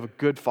really good. We have a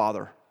good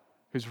Father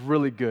who's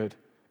really good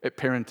at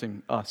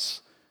parenting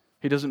us.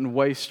 He doesn't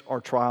waste our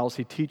trials.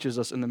 He teaches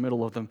us in the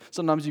middle of them.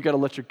 Sometimes you got to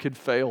let your kid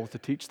fail to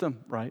teach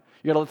them, right?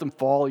 You got to let them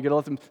fall. You got to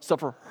let them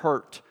suffer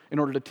hurt in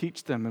order to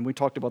teach them. And we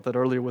talked about that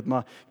earlier with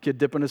my kid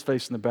dipping his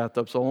face in the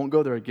bathtub, so I won't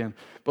go there again.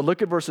 But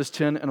look at verses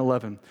 10 and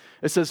 11.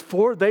 It says,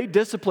 "For they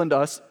disciplined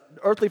us,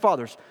 earthly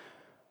fathers,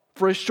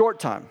 for a short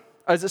time,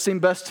 as it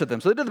seemed best to them."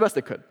 So they did the best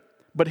they could.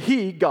 "But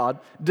He, God,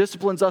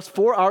 disciplines us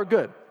for our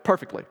good,"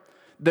 perfectly,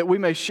 "that we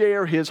may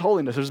share His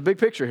holiness." There's a big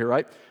picture here,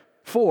 right?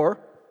 For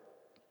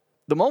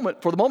the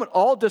moment,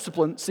 all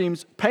discipline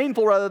seems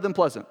painful rather than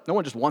pleasant. No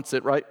one just wants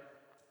it, right?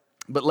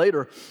 But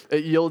later,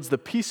 it yields the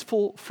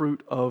peaceful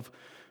fruit of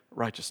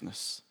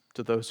righteousness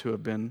to those who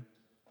have been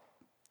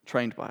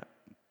trained by it.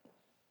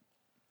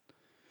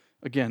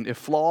 Again, if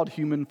flawed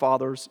human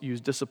fathers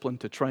use discipline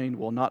to train,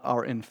 will not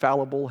our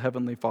infallible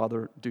Heavenly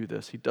Father do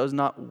this? He does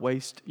not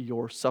waste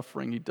your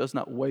suffering. He does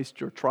not waste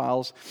your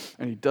trials,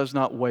 and He does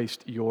not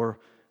waste your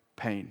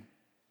pain.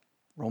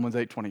 Romans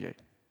 8:28.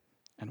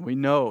 And we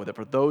know that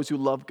for those who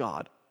love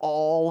God,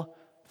 all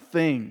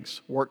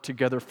things work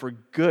together for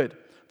good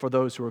for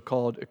those who are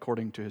called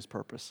according to His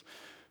purpose.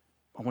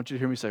 I want you to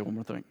hear me say one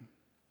more thing.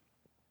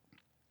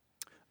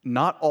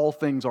 Not all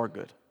things are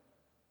good.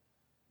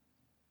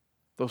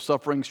 Those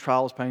sufferings,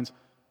 trials, pains,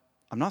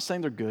 I'm not saying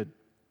they're good.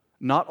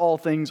 Not all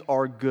things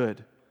are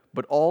good,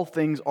 but all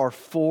things are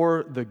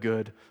for the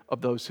good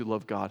of those who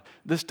love God.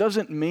 This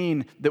doesn't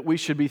mean that we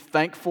should be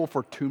thankful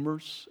for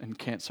tumors and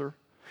cancer.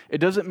 It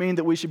doesn't mean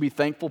that we should be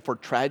thankful for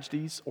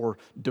tragedies or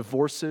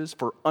divorces,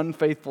 for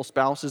unfaithful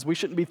spouses. We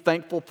shouldn't be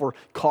thankful for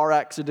car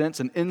accidents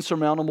and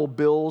insurmountable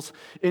bills,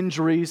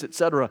 injuries,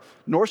 etc.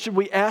 Nor should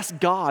we ask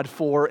God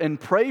for and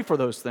pray for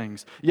those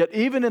things. Yet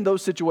even in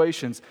those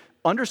situations,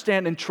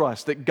 understand and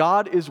trust that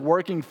God is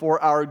working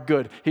for our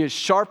good. He is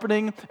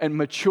sharpening and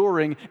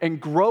maturing and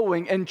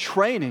growing and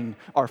training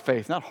our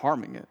faith, not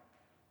harming it.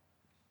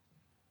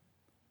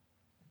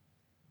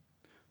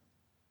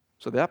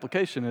 So the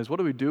application is, what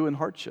do we do in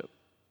hardship?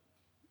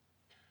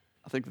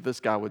 I think that this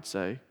guy would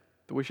say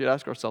that we should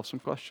ask ourselves some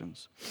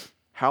questions.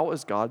 How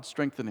is God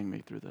strengthening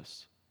me through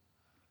this?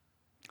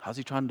 How's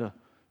He trying to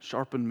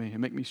sharpen me and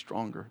make me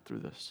stronger through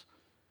this?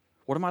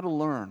 What am I to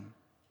learn?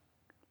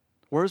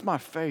 Where is my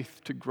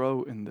faith to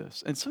grow in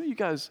this? And some of you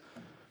guys,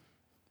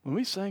 when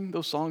we sang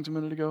those songs a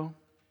minute ago,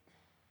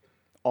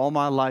 all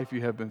my life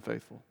you have been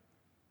faithful.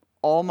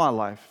 All my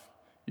life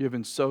you have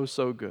been so,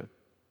 so good.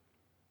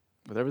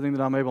 With everything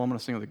that I'm able, I'm going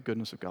to sing of the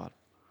goodness of God.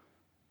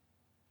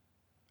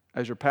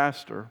 As your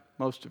pastor,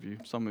 most of you,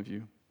 some of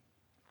you,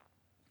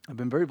 have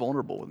been very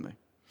vulnerable with me.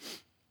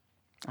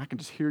 I can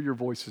just hear your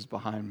voices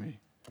behind me.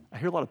 I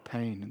hear a lot of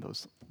pain in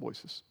those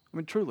voices. I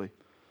mean, truly.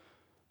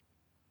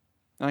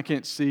 And I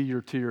can't see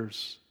your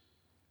tears,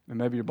 and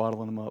maybe you're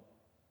bottling them up.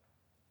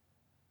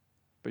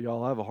 But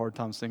y'all, I have a hard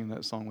time singing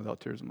that song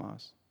without tears in my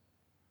eyes.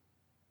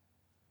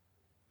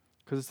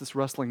 Because it's this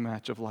wrestling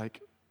match of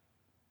like,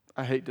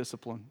 I hate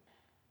discipline,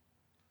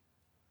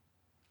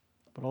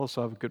 but also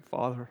I have a good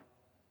Father.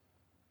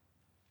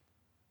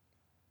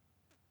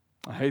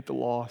 I hate the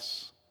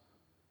loss,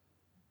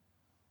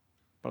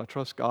 but I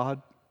trust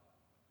God.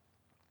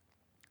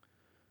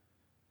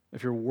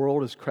 If your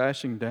world is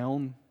crashing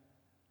down,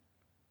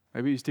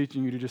 maybe He's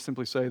teaching you to just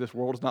simply say, this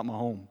world is not my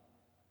home.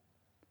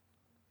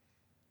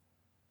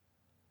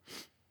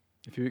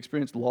 If you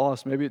experience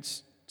loss, maybe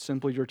it's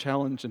simply your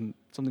challenge and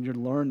something you're to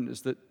learn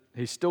is that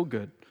he's still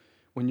good.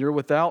 When you're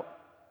without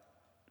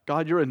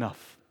God, you're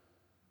enough.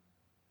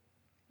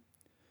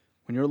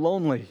 When you're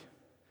lonely,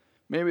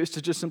 maybe it's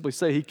to just simply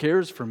say, he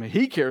cares for me.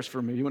 He cares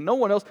for me. When no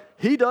one else,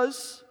 he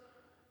does.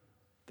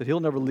 That he'll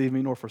never leave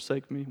me nor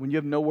forsake me. When you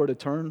have nowhere to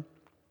turn,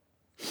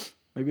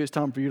 maybe it's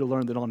time for you to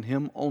learn that on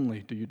him only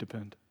do you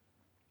depend.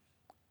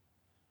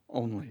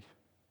 Only.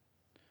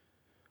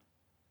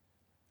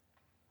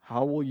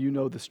 How will you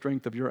know the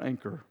strength of your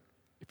anchor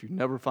if you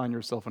never find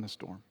yourself in a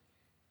storm?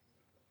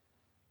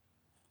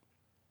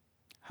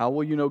 How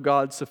will you know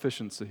God's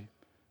sufficiency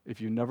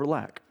if you never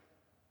lack?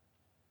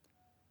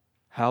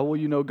 How will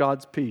you know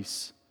God's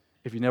peace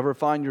if you never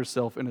find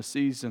yourself in a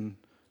season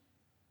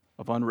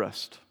of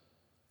unrest?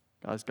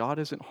 Guys, God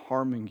isn't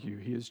harming you.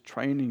 He is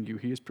training you.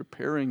 He is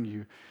preparing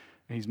you.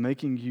 And he's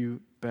making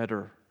you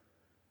better.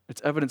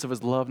 It's evidence of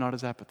his love, not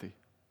his apathy.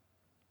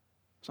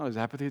 It's not his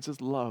apathy, it's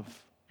his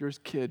love. You're his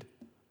kid.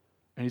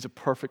 And he's a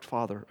perfect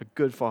father, a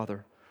good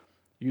father.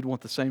 You'd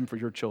want the same for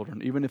your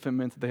children, even if it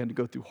meant that they had to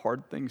go through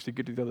hard things to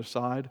get to the other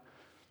side.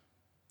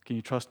 Can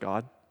you trust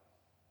God?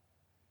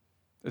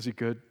 Is he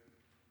good?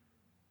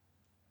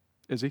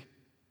 Is he?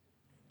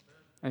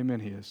 Amen,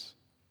 he is.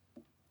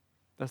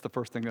 That's the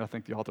first thing that I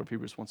think the author of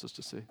Hebrews wants us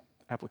to see,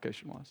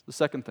 application-wise. The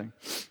second thing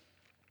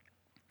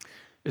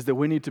is that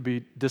we need to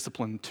be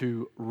disciplined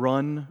to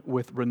run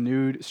with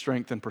renewed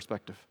strength and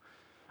perspective.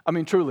 I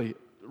mean, truly,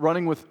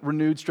 running with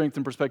renewed strength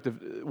and perspective.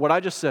 What I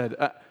just said,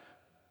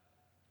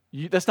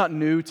 that's not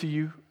new to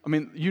you. I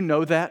mean, you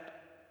know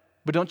that,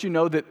 but don't you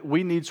know that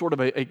we need sort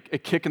of a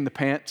kick in the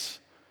pants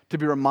to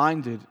be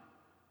reminded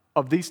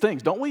of these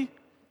things, don't we?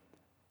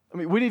 I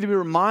mean, we need to be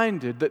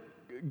reminded that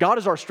God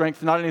is our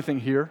strength, not anything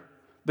here.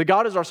 That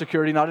God is our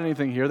security, not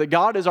anything here. That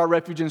God is our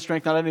refuge and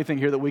strength, not anything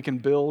here that we can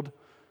build.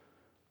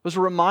 Those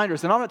are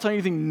reminders. And I'm not telling you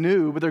anything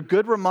new, but they're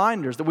good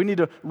reminders that we need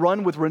to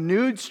run with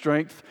renewed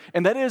strength,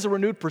 and that is a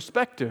renewed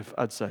perspective,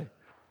 I'd say.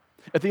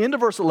 At the end of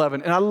verse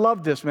 11, and I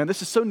love this, man.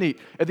 This is so neat.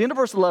 At the end of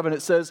verse 11,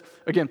 it says,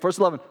 again, verse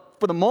 11,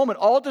 for the moment,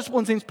 all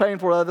discipline seems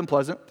painful rather than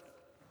pleasant.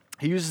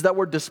 He uses that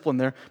word discipline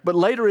there. But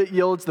later it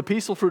yields the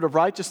peaceful fruit of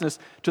righteousness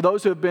to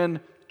those who have been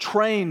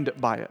trained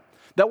by it.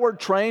 That word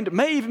trained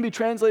may even be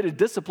translated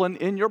discipline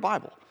in your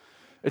Bible.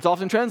 It's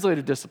often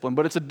translated discipline,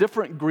 but it's a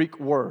different Greek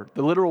word.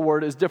 The literal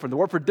word is different. The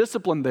word for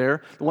discipline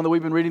there, the one that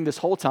we've been reading this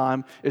whole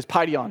time, is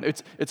paideon.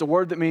 It's a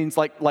word that means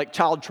like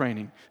child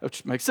training,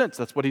 which makes sense.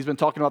 That's what he's been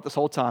talking about this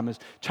whole time, is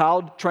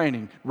child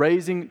training,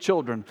 raising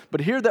children.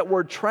 But here that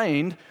word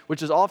trained,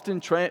 which is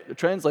often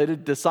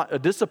translated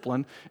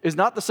discipline, is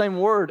not the same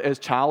word as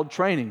child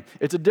training.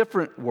 It's a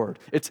different word.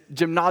 It's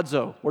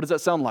gymnazo. What does that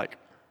sound like?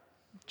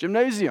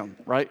 Gymnasium,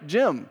 right?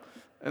 Gym.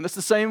 And that's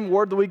the same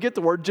word that we get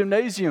the word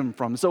gymnasium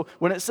from. So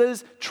when it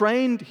says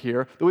trained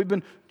here, that we've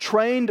been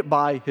trained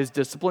by his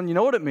discipline, you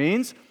know what it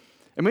means?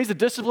 It means the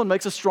discipline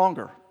makes us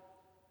stronger.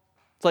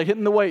 It's like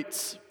hitting the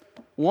weights.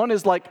 One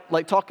is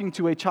like talking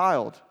to a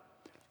child.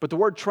 But the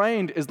word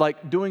trained is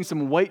like doing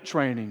some weight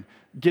training,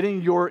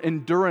 getting your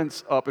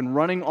endurance up and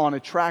running on a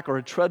track or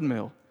a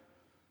treadmill.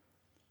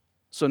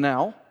 So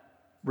now,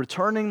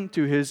 returning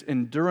to his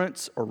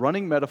endurance or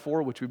running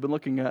metaphor, which we've been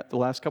looking at the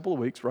last couple of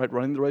weeks, right?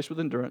 Running the race with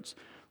endurance.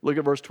 Look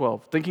at verse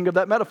 12. Thinking of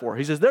that metaphor,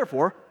 he says,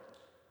 therefore,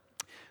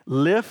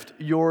 lift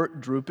your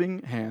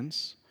drooping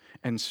hands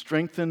and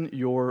strengthen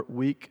your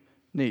weak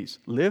knees.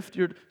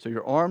 So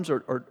your arms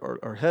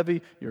are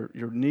heavy, your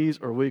knees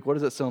are weak. What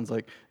does that sound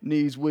like?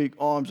 Knees weak,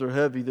 arms are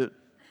heavy.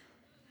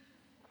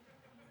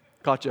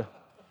 Caught you.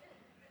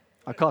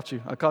 I caught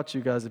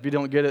you guys. If you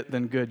don't get it,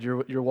 then good.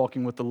 You're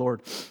walking with the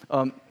Lord.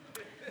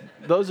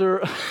 Those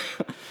are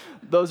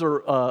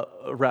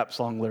rap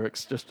song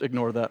lyrics. Just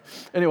ignore that.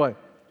 Anyway,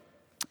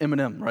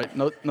 Eminem, right?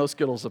 No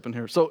Skittles up in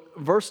here. So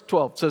verse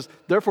 12 says,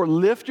 therefore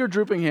lift your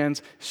drooping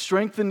hands,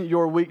 strengthen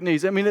your weak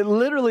knees. I mean, it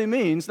literally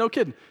means, no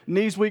kidding,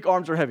 knees weak,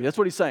 arms are heavy. That's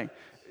what he's saying.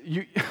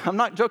 I'm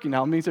not joking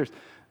now, I'm being serious.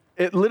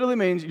 It literally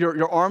means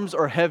your arms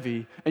are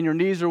heavy and your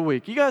knees are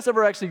weak. You guys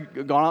ever actually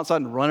gone outside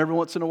and run every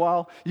once in a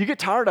while? You get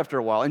tired after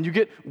a while and you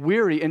get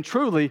weary, and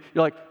truly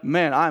you're like,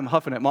 man, I'm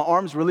huffing it. My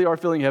arms really are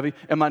feeling heavy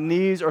and my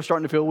knees are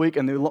starting to feel weak,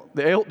 and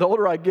the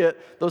older I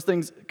get, those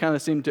things kind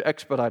of seem to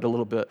expedite a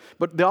little bit.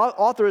 But the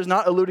author is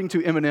not alluding to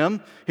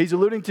Eminem. He's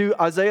alluding to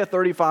Isaiah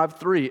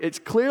 35:3. It's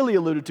clearly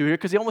alluded to here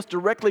because he almost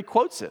directly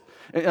quotes it.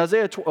 And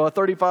Isaiah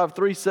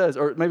 35:3 says,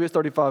 or maybe it's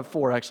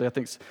 35:4 actually, I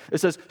think. It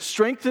says,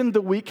 strengthen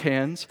the weak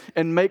hands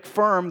and make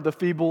firm the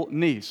feeble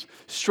knees.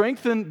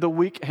 Strengthen the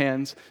weak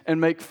hands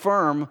and make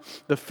firm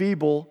the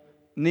feeble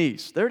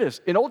knees. There it is.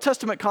 In Old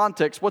Testament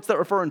context, what's that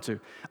referring to?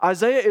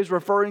 Isaiah is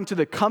referring to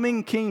the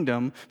coming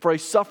kingdom for a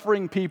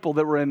suffering people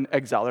that were in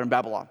exile. They're in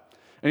Babylon.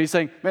 And he's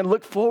saying, man,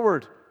 look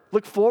forward.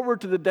 Look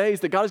forward to the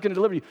days that God is going to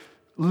deliver you.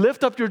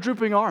 Lift up your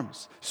drooping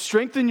arms.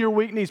 Strengthen your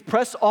weak knees.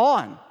 Press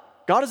on.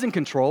 God is in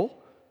control.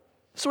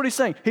 That's what he's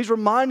saying. He's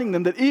reminding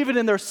them that even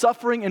in their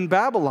suffering in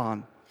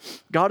Babylon,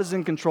 God is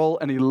in control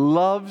and he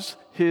loves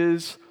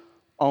his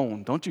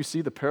own. Don't you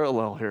see the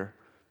parallel here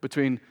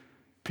between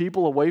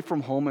people away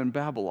from home in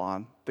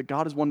Babylon that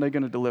God is one day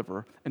going to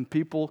deliver, and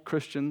people,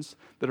 Christians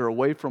that are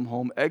away from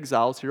home,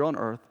 exiles here on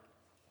earth,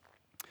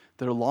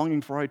 that are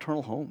longing for our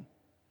eternal home.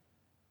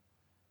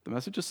 The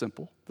message is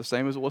simple, the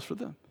same as it was for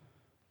them.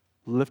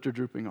 Lift your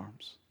drooping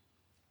arms,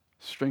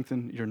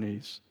 strengthen your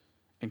knees,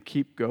 and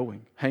keep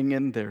going. Hang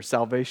in there.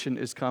 Salvation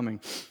is coming.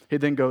 He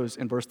then goes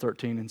in verse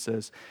 13 and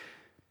says,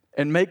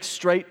 and make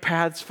straight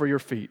paths for your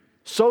feet,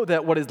 so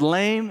that what is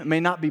lame may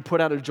not be put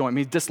out of joint,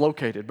 means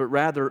dislocated, but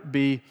rather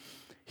be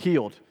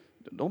healed.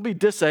 Don't be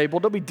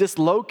disabled, don't be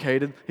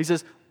dislocated. He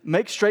says,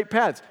 make straight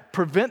paths.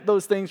 Prevent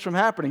those things from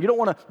happening. You don't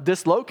want to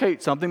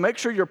dislocate something. Make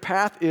sure your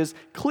path is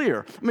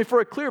clear. I mean, for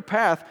a clear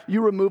path,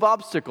 you remove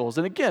obstacles.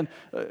 And again,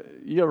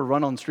 you ever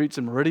run on streets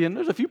in Meridian?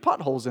 There's a few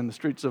potholes in the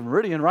streets of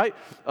Meridian, right?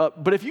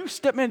 But if you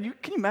step, man,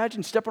 can you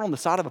imagine stepping on the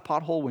side of a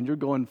pothole when you're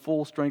going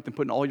full strength and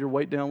putting all your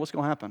weight down? What's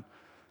going to happen?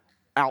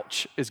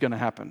 Ouch is going to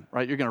happen,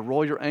 right? You're going to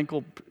roll your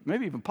ankle,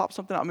 maybe even pop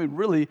something out. I mean,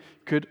 really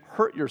could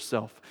hurt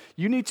yourself.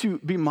 You need to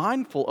be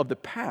mindful of the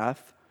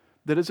path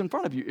that is in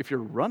front of you if you're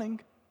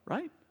running,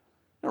 right?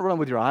 You're not running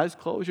with your eyes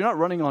closed. You're not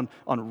running on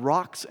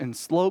rocks and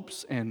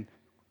slopes and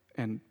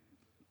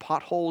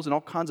potholes and all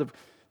kinds of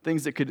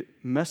things that could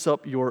mess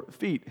up your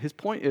feet. His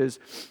point is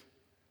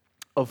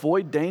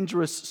avoid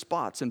dangerous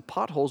spots and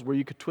potholes where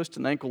you could twist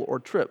an ankle or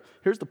trip.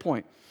 Here's the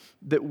point,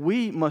 that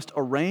we must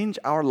arrange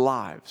our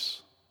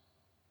lives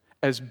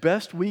as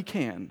best we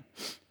can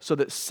so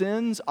that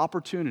sin's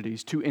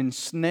opportunities to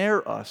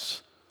ensnare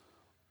us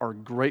are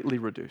greatly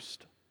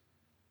reduced.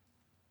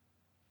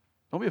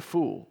 Don't be a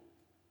fool.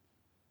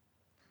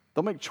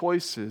 Don't make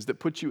choices that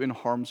put you in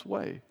harm's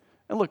way.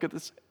 And look,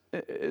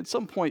 at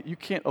some point, you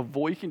can't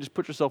just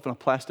put yourself in a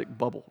plastic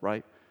bubble,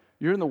 right?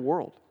 You're in the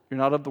world. You're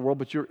not of the world,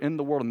 but you're in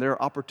the world, and there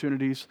are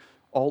opportunities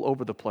all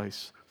over the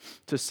place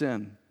to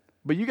sin.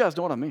 But you guys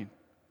know what I mean.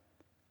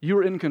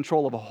 You're in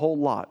control of a whole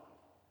lot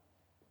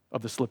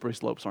of the slippery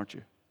slopes, aren't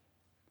you?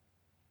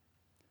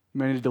 You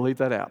may need to delete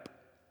that app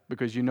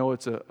because you know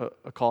it's a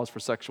cause for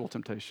sexual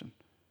temptation.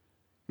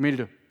 You may need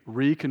to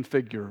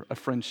reconfigure a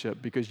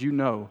friendship because you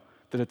know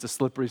that it's a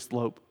slippery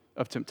slope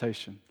of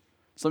temptation.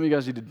 Some of you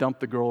guys need to dump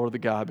the girl or the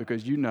guy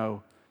because you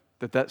know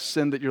that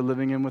sin that you're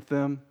living in with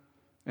them,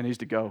 it needs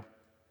to go.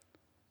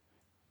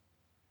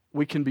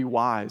 We can be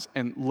wise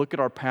and look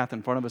at our path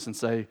in front of us and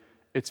say,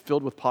 it's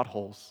filled with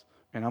potholes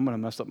and I'm going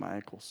to mess up my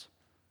ankles.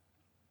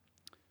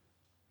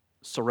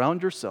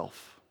 Surround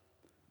yourself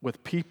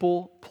with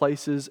people,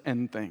 places,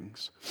 and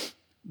things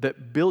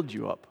that build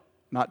you up,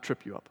 not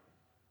trip you up.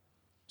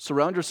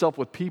 Surround yourself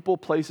with people,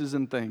 places,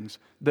 and things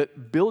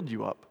that build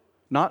you up,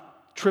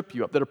 not trip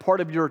you up, that are part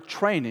of your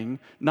training,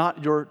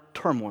 not your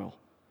turmoil.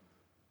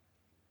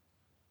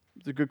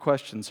 These are good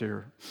questions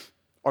here.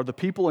 Are the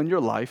people in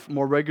your life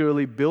more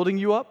regularly building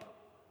you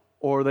up,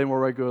 or are they more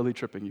regularly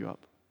tripping you up?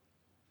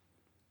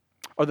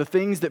 Are the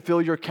things that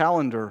fill your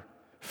calendar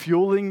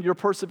fueling your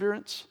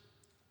perseverance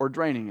or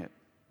draining it?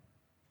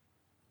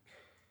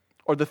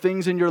 Are the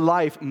things in your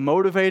life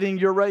motivating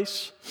your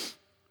race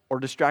or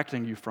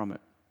distracting you from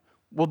it?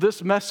 Will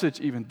this message,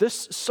 even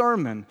this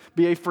sermon,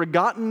 be a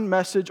forgotten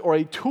message or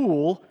a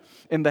tool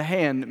in the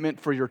hand meant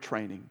for your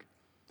training?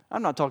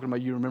 I'm not talking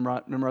about you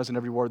memorizing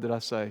every word that I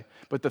say,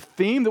 but the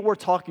theme that we're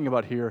talking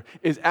about here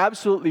is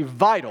absolutely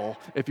vital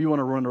if you want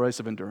to run a race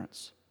of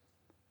endurance.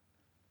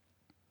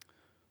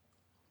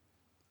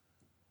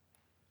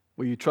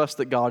 Will you trust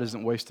that God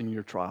isn't wasting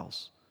your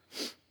trials?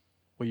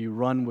 Will you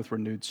run with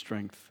renewed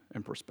strength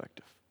and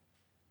perspective?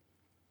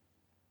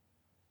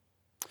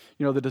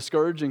 You know, the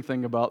discouraging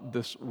thing about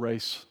this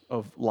race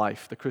of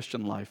life, the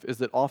Christian life, is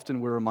that often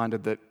we're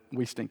reminded that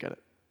we stink at it.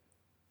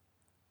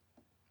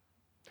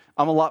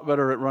 I'm a lot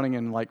better at running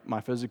in like my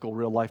physical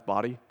real life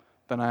body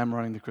than I am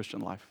running the Christian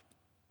life.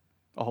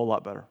 A whole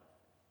lot better.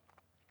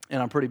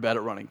 And I'm pretty bad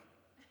at running.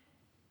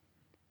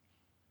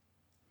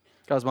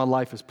 Guys, my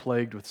life is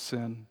plagued with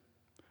sin.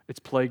 It's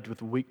plagued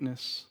with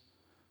weakness.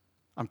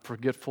 I'm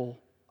forgetful.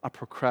 I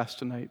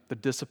procrastinate. The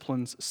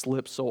disciplines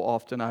slip so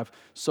often. I have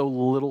so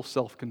little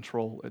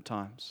self-control at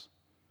times.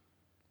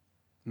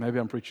 Maybe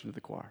I'm preaching to the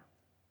choir.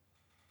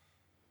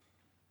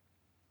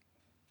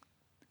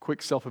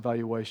 Quick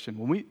self-evaluation.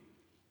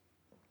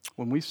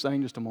 When we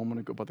sang just a moment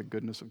ago about the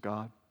goodness of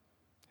God,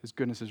 His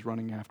goodness is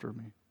running after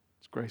me.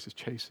 His grace is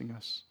chasing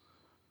us.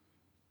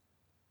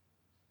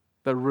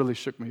 That really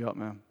shook me up,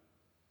 man.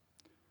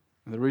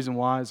 And the reason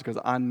why is because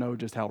I know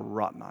just how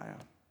rotten I am.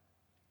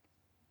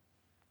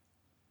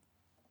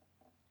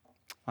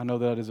 I know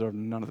that I deserve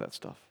none of that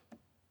stuff.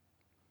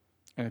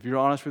 And if you're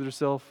honest with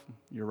yourself,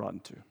 you're rotten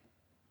too.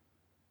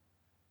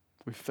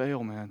 We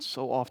fail, man.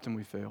 So often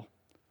we fail.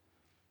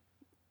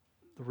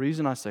 The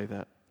reason I say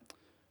that,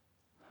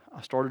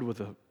 I started with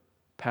a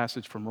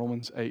passage from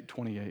Romans 8:28,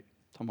 talking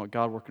about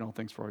God working all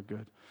things for our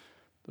good.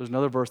 There's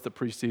another verse that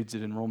precedes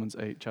it in Romans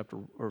chapter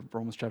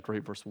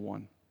 8, verse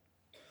 1.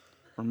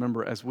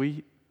 Remember, as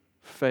we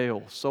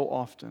fail so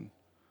often,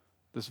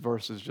 this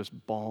verse is just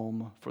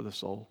balm for the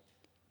soul.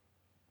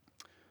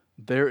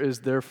 There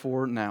is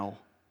therefore now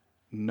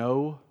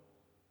no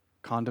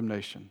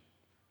condemnation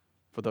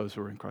for those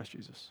who are in Christ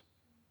Jesus.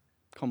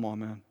 Come on,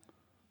 man.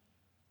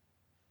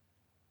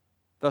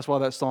 That's why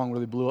that song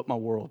really blew up my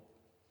world.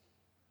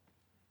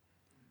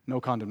 No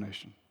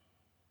condemnation.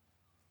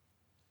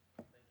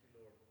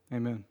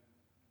 Amen.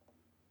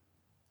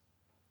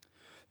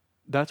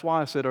 That's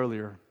why I said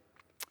earlier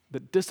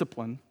that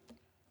discipline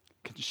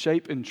can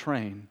shape and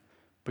train,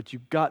 but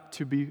you've got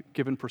to be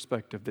given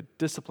perspective that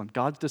discipline,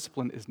 God's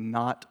discipline, is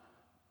not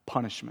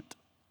punishment.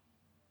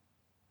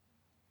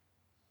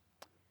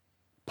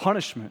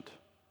 Punishment,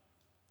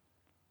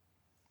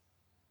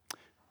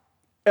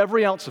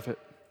 every ounce of it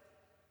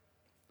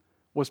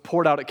was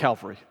poured out at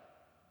Calvary.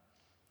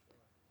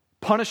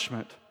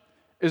 Punishment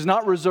is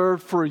not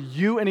reserved for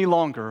you any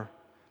longer,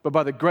 but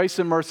by the grace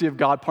and mercy of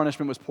God,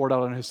 punishment was poured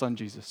out on His Son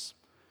Jesus.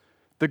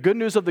 The good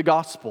news of the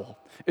gospel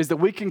is that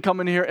we can come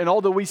in here, and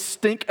although we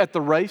stink at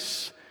the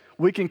race,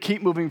 we can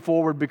keep moving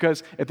forward,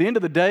 because at the end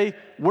of the day,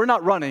 we're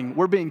not running,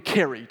 we're being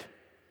carried.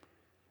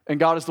 And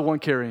God is the one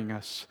carrying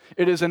us.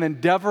 It is an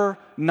endeavor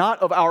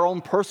not of our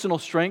own personal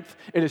strength.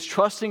 It is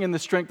trusting in the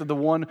strength of the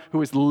one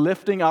who is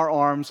lifting our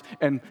arms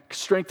and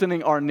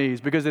strengthening our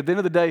knees. Because at the end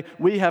of the day,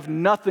 we have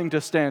nothing to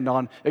stand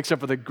on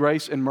except for the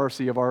grace and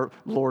mercy of our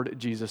Lord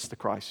Jesus the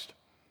Christ.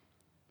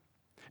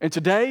 And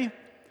today,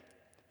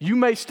 you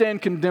may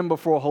stand condemned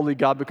before a holy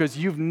God because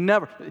you've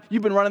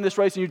been running this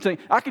race and you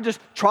think, I can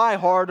just try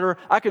harder.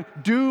 I can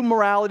do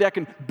morality. I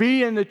can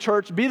be in the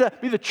church, be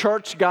the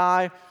church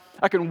guy.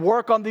 I can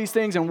work on these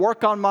things and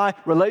work on my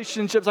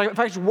relationships. If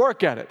I just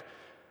work at it.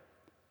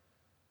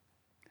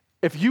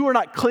 If you are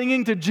not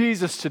clinging to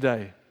Jesus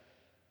today,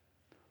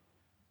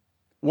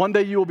 one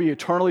day you will be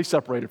eternally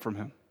separated from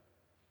Him.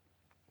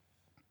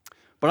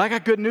 But I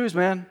got good news,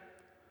 man.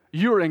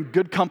 You are in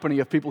good company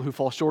of people who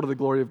fall short of the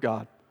glory of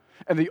God.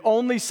 And the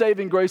only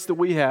saving grace that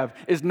we have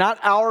is not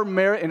our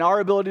merit and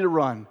our ability to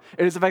run.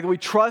 It is the fact that we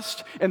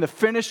trust in the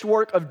finished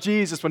work of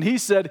Jesus. When He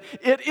said,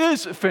 it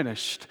is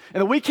finished,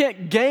 and that we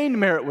can't gain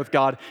merit with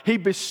God, He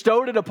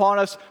bestowed it upon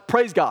us.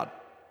 Praise God.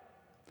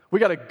 We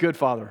got a good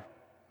Father.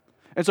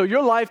 And so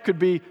your life could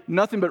be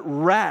nothing but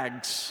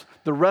rags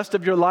the rest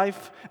of your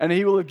life, and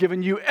He will have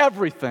given you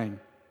everything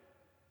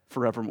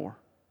forevermore.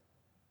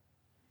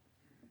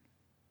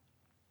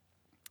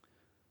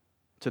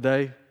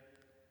 Today,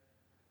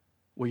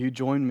 will you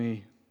join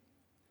me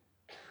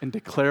in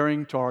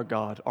declaring to our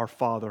God, our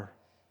Father,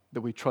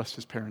 that we trust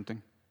His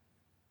parenting?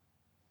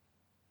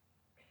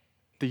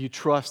 That you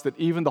trust that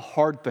even the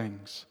hard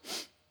things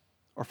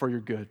are for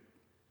your good.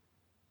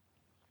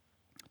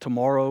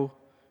 Tomorrow,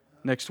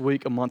 next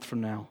week, a month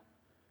from now,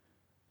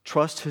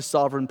 trust His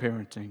sovereign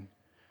parenting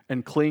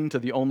and cling to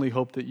the only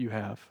hope that you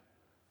have,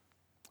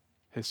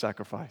 His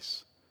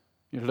sacrifice.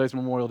 Today's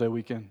Memorial Day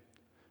weekend.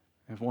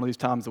 It's one of these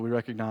times that we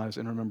recognize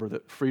and remember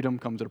that freedom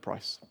comes at a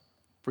price.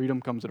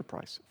 Freedom comes at a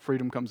price.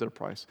 Freedom comes at a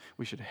price.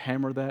 We should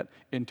hammer that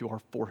into our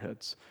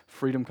foreheads.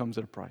 Freedom comes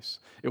at a price.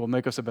 It will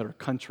make us a better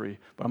country,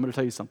 but I'm going to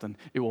tell you something.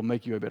 It will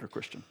make you a better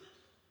Christian.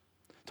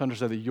 To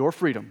understand that your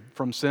freedom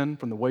from sin,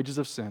 from the wages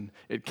of sin,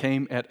 it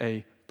came at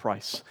a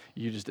price.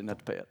 You just didn't have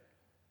to pay it.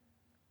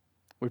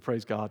 We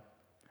praise God.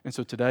 And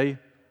so today,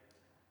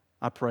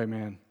 I pray,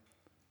 man,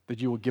 that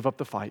you will give up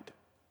the fight,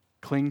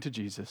 cling to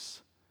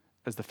Jesus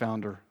as the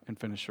founder and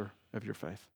finisher of your faith.